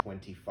are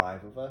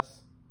 25 of us,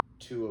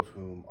 2 of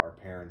whom are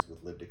parents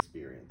with lived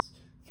experience.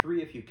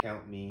 3 if you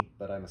count me,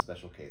 but I'm a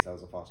special case. I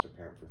was a foster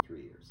parent for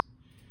 3 years.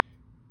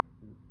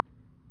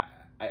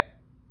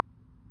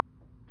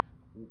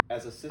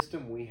 As a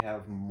system, we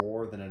have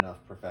more than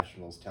enough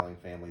professionals telling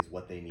families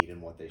what they need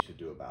and what they should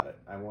do about it.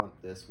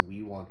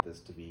 We want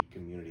this to be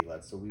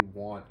community-led. So we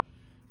want,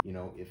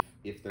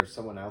 if there's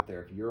someone out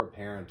there, if you're a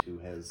parent who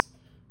has,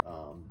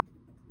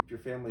 if your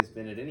family's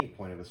been at any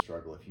point of a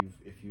struggle,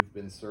 if you've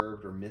been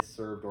served or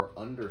misserved or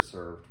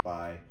underserved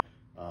by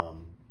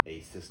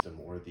a system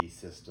or the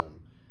system,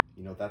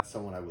 that's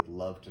someone I would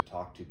love to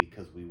talk to,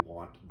 because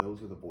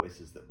those are the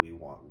voices that we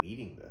want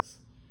leading this.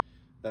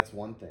 That's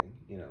one thing,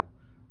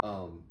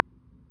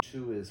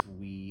 2 is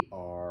we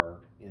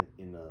are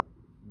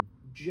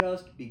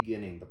just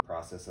beginning the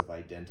process of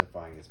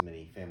identifying as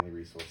many family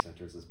resource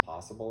centers as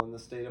possible in the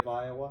state of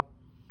Iowa,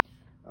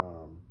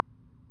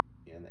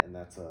 and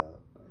that's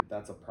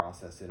a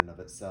process in and of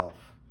itself,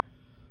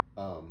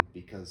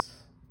 because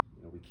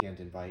we can't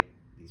invite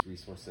these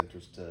resource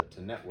centers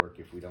to network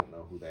if we don't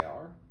know who they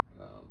are,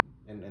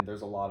 And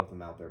there's a lot of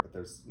them out there, but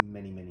there's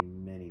many, many,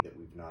 many that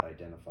we've not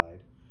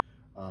identified.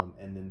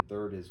 And then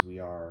third is we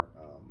are,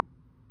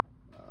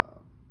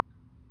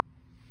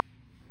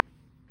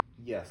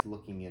 yes,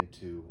 looking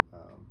into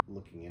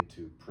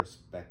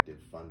prospective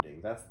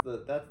funding. That's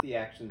the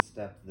action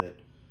step that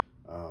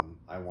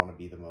I want to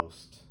be the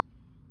most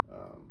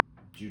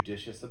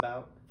judicious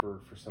about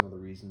for some of the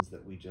reasons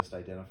that we just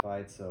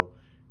identified. So,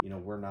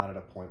 we're not at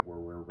a point where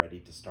we're ready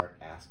to start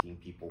asking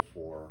people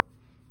for,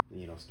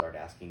 start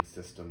asking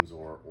systems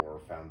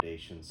or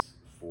foundations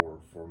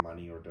for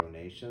money or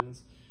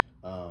donations.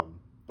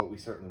 But we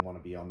certainly want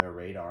to be on their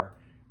radar.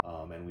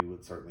 And we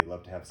would certainly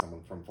love to have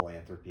someone from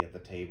philanthropy at the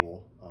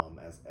table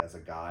as a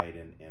guide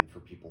and for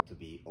people to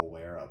be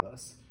aware of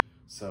us.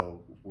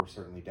 So we're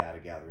certainly data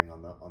gathering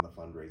on the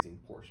fundraising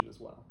portion as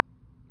well.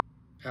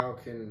 How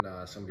can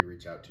somebody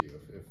reach out to you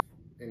if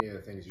any of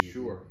the things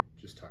you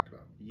just talked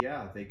about?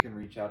 Yeah, they can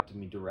reach out to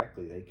me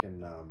directly. They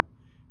can.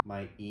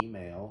 My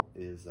email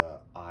is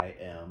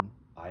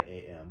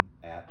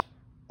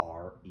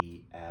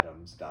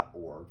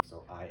iam@readams.org.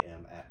 So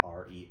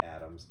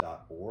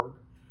iam@readams.org.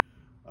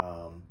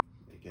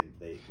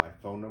 My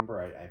phone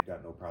number, I've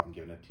got no problem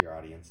giving it to your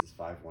audience, is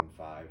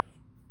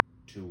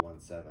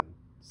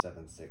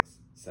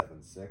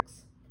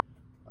 515-217-7676.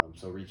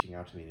 So reaching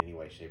out to me in any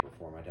way, shape, or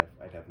form,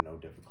 I'd have no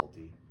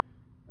difficulty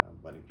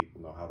letting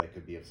people know how they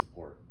could be of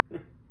support.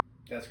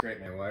 That's great,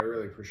 man. Well, I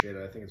really appreciate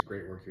it. I think it's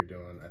great work you're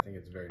doing. I think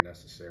it's very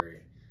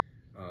necessary.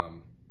 I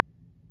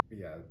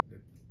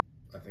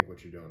think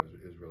what you're doing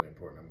is really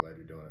important. I'm glad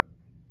you're doing it.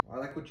 I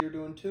like what you're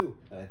doing too,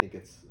 and I think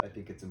it's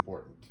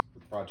important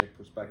with Project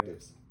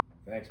Perspectives.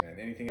 Thanks, man.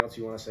 Anything else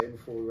you want to say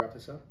before we wrap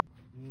this up?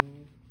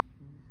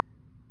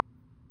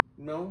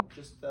 No,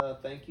 just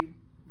thank you.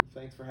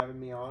 Thanks for having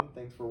me on.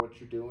 Thanks for what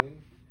you're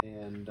doing,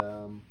 and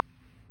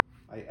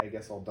I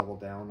guess I'll double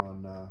down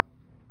on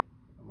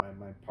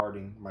my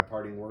parting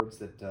words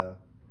that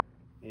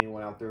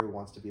anyone out there who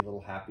wants to be a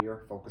little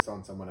happier, focus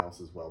on someone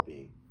else's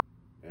well-being.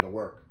 It'll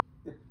work.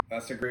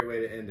 That's a great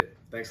way to end it.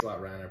 Thanks a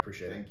lot, Ryan. I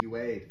appreciate it. Thank you,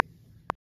 Wade.